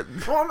that.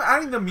 Well, I'm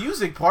adding the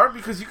music part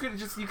because you can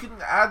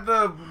add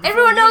the.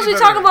 Everyone knows we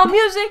talk about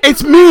music.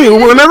 It's me.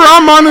 Whenever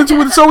I'm on it,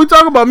 so we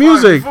talk about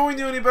music. Before we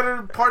knew any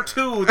better, part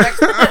 2. Next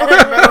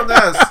fucking Metal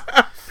Nest.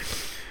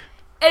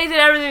 Anything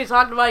and everything we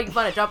talked about, you can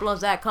find at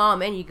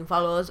droploads.com, and you can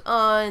follow us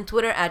on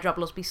Twitter at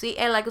droploadspc,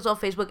 and like us on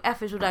Facebook at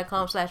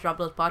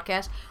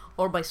facebook.com/droploadspodcast,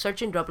 or by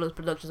searching Droploads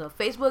Productions on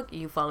Facebook.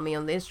 You can follow me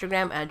on the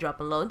Instagram at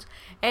droploads,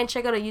 and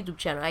check out our YouTube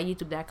channel at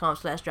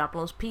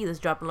youtube.com/droploadsp. That's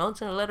droploads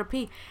and a letter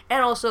P.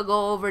 And also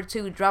go over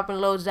to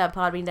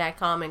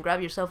droploads.podbean.com and grab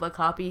yourself a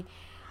copy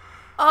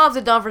of the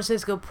Don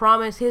Francisco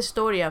Promise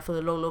Historia for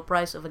the low, low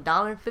price of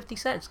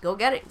 $1.50. Go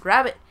get it.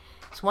 Grab it.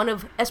 It's one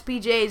of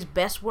SPJ's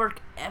best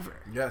work ever.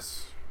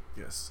 Yes.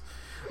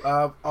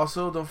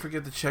 Also, don't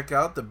forget to check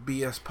out the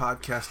BS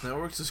Podcast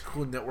Network. It's this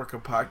cool network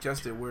of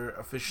podcasts that we're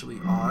officially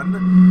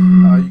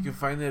on. You can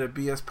find it at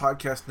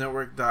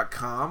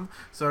bspodcastnetwork.com.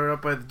 Started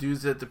up by the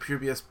dudes at the Pure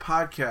BS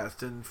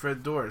Podcast and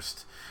Fred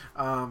Dorst.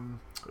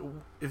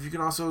 If you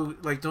can also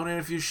donate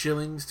a few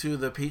shillings to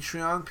the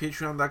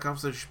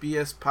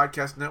patreon.com/BS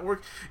Podcast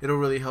Network, it'll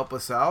really help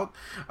us out.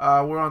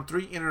 We're on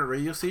 3 internet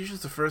radio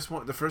stations. The first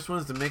one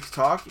is the Mix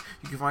Talk.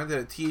 You can find it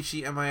at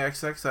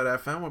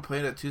THEMIXX.FM. We're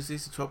playing at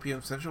Tuesdays at 12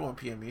 p.m. Central, 1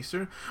 p.m.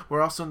 Eastern.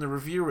 We're also on the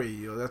Revere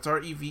Radio. That's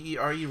REVERE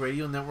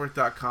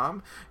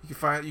RadioNetwork.com. You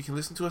can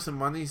listen to us on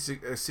Mondays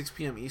at 6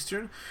 p.m.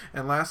 Eastern.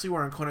 And lastly,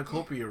 we're on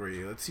Cornucopia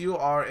Radio. That's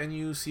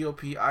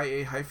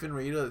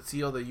CORNUCOPIA-radio. That's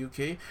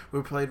CL.UK.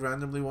 We're played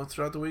randomly once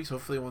throughout the week. So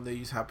hopefully one day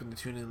you happen to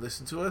tune in and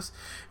listen to us.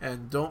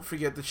 And don't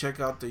forget to check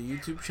out the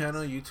YouTube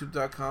channel,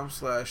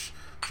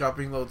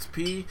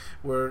 youtube.com/droppingloadsp.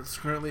 We're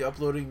currently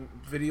uploading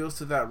videos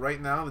to that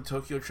right now, the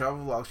Tokyo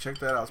travel vlogs. Check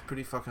that out. It's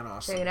pretty fucking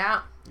awesome. Check it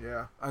out.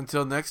 Yeah.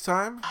 Until next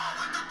time.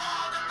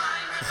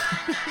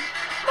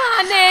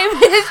 My name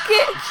is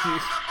Kid.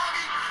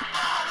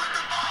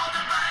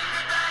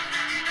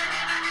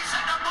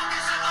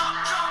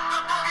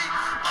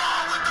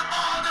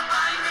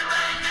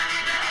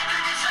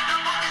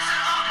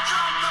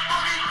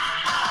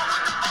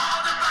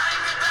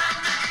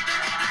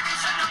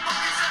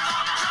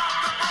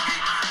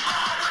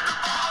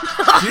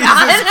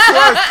 Jesus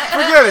Christ.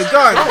 Forget it.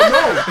 Done.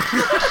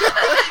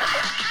 Oh,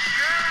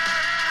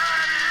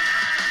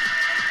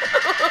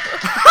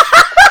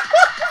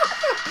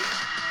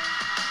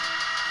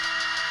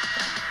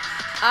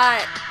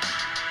 Alright.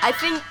 I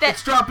think that.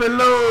 It's dropping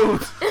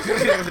loads.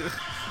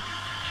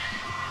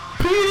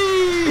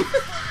 Peace.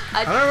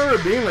 I don't remember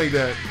it being like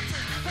that.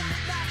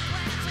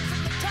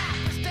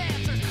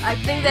 I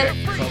think that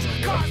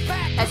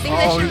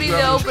should be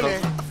the opener.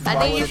 I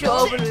think you should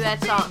open with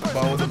that song.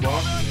 Ball with the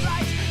ball.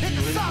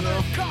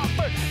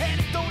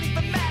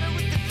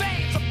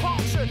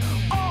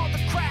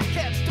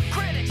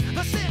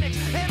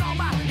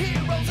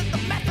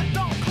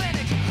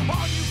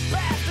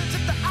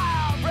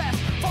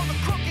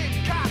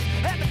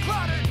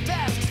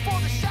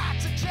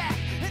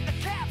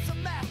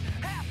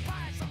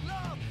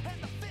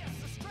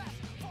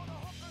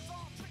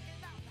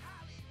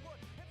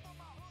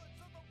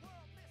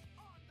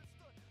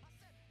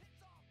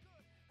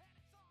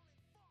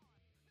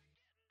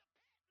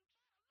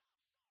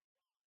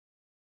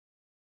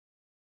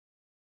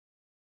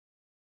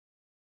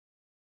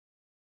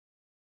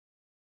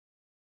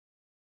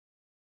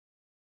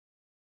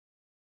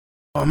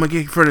 Oh, I'm gonna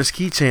get for this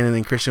keychain, and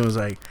then Christian was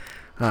like,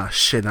 "Ah,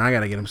 shit! Now I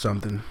gotta get him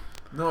something."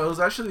 No, it was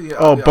actually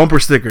bumper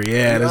sticker.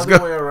 Yeah, the let's other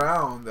go. way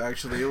around.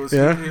 Actually, it was he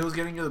was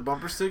getting you the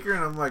bumper sticker,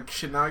 and I'm like,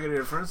 shit! Now I gotta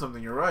get a friend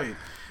something. You're right.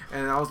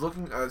 And I was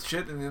looking at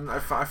shit, and then I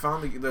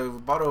found the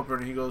bottle opener,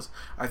 and he goes,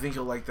 "I think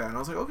he'll like that." And I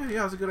was like, "Okay,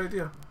 yeah, that's a good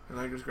idea." And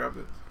I just grabbed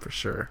it For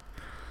sure.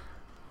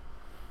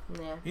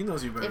 Yeah. He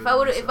knows you better. If I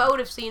would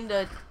have seen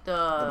the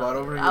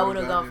bottle opener, I would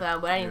have gone for that,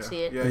 but I didn't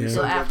see it. Yeah,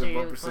 so after the you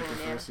bumper sticker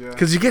first, yeah.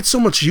 Because you get so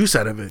much use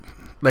out of it.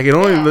 Like, it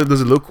only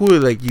does it look cool.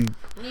 Like you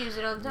use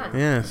it all the time.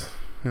 Yes.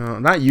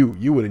 Not you.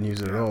 You wouldn't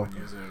use it at all. I wouldn't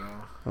use it at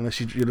all. Unless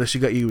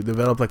you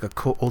develop like a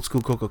old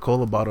school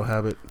Coca-Cola bottle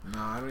habit. No,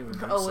 I don't even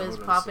drink always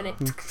soda, popping it.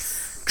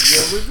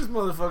 Yeah, look at this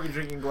motherfucker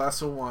drinking a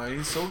glass of wine.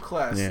 He's so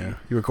classy. Yeah.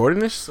 You recording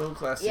this? So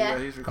classy. Yeah.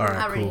 He's recording.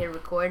 Alright, I already cool. hit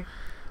record.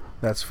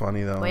 That's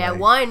funny though. But yeah, like-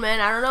 wine, man.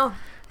 I don't know.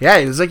 Yeah,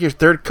 it's like your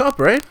third cup,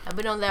 right? I've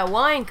been on that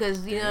wine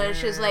because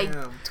it's just like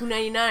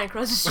 $2.99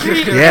 across the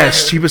street. Yeah,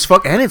 it's cheap as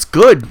fuck, and it's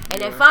good.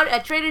 And I found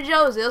at Trader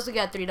Joe's they also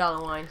got $3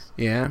 wines.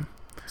 Yeah.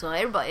 So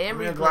everybody, I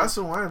mean, a glass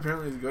of wine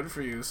apparently is good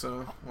for you,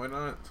 so why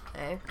not?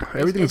 Hey.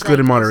 Everything's It's good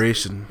in like-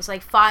 moderation. It's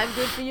like 5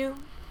 good for you.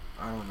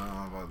 I don't know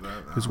about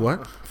that. Is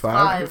what?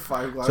 Five.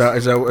 5 Is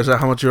glasses. is that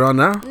how much you're on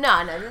now?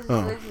 No,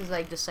 Oh. this is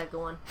like the second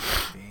one.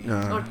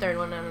 No. Or third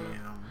one, I don't know.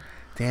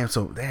 Damn.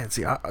 So,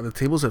 see, the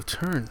tables have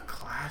turned.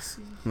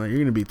 Classy. No, you're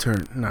gonna be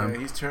turned. No. Yeah,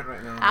 he's turned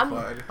right now.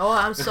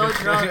 I'm so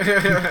drunk.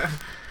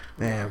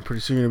 Damn. Pretty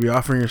soon you're gonna be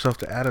offering yourself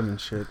to Adam and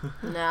shit.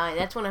 Nah,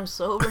 that's when I'm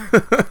sober.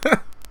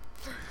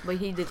 But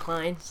he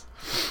declines.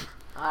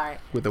 Alright.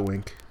 With a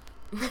wink.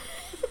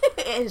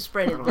 And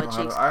spread his butt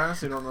cheeks. I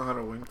honestly don't know how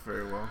to wink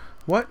very well.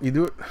 What? You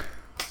do it?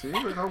 See,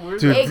 look how weird.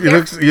 Dude, Hey,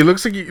 it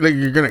looks like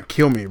you're gonna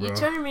kill me, bro. You're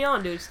turning me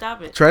on, dude.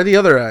 Stop it. Try the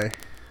other eye.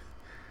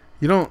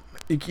 You don't.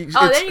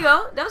 Oh, there you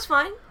go. That was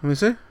fine. Let me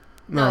see.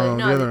 No,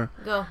 the other.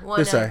 Go. One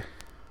This eye.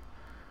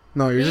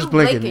 No, you're just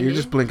blinking. You're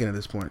just blinking at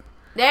this point.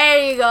 There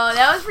you go.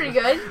 That was pretty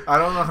good. I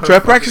don't know. How Try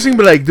practicing,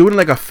 but like doing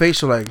like a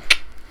facial, like.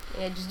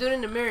 Yeah, just do it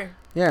in the mirror.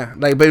 Yeah,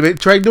 like, but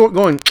try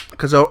going,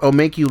 because it'll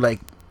make you like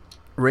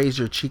raise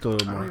your cheek a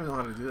little I don't more. even know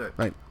how to do that.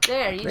 Like,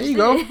 There there you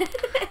go.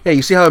 Yeah,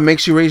 you see how it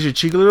makes you raise your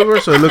cheek a little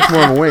bit, so it looks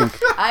more of a wink.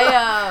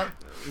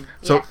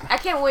 So- yeah, I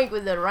can't wink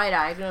with the right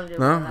eye. I can only do it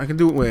with No, the I left. can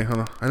do it. Wait, hold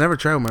on. I never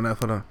tried with my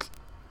left. Hold on.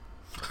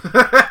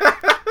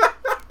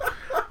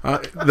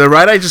 The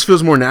right eye just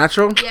feels more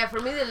natural. Yeah, for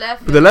me the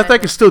left. The left eye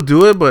can still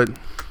do it, but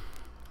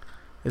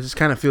it just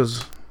kind of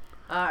feels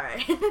All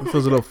right. a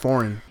little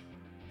foreign.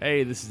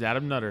 Hey, this is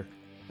Adam Nutter.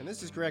 And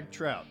this is Greg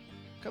Trout.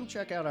 Come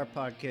check out our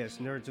podcast,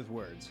 Nerds with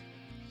Words.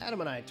 Adam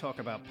and I talk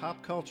about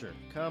pop culture,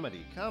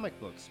 comedy, comic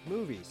books,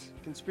 movies,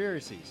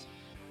 conspiracies.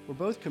 We're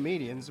both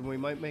comedians and we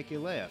might make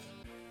you laugh.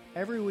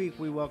 Every week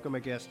we welcome a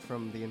guest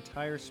from the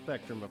entire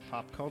spectrum of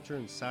pop culture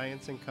and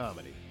science and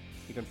comedy.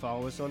 You can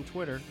follow us on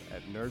Twitter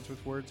at Nerds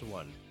with Words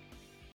 1.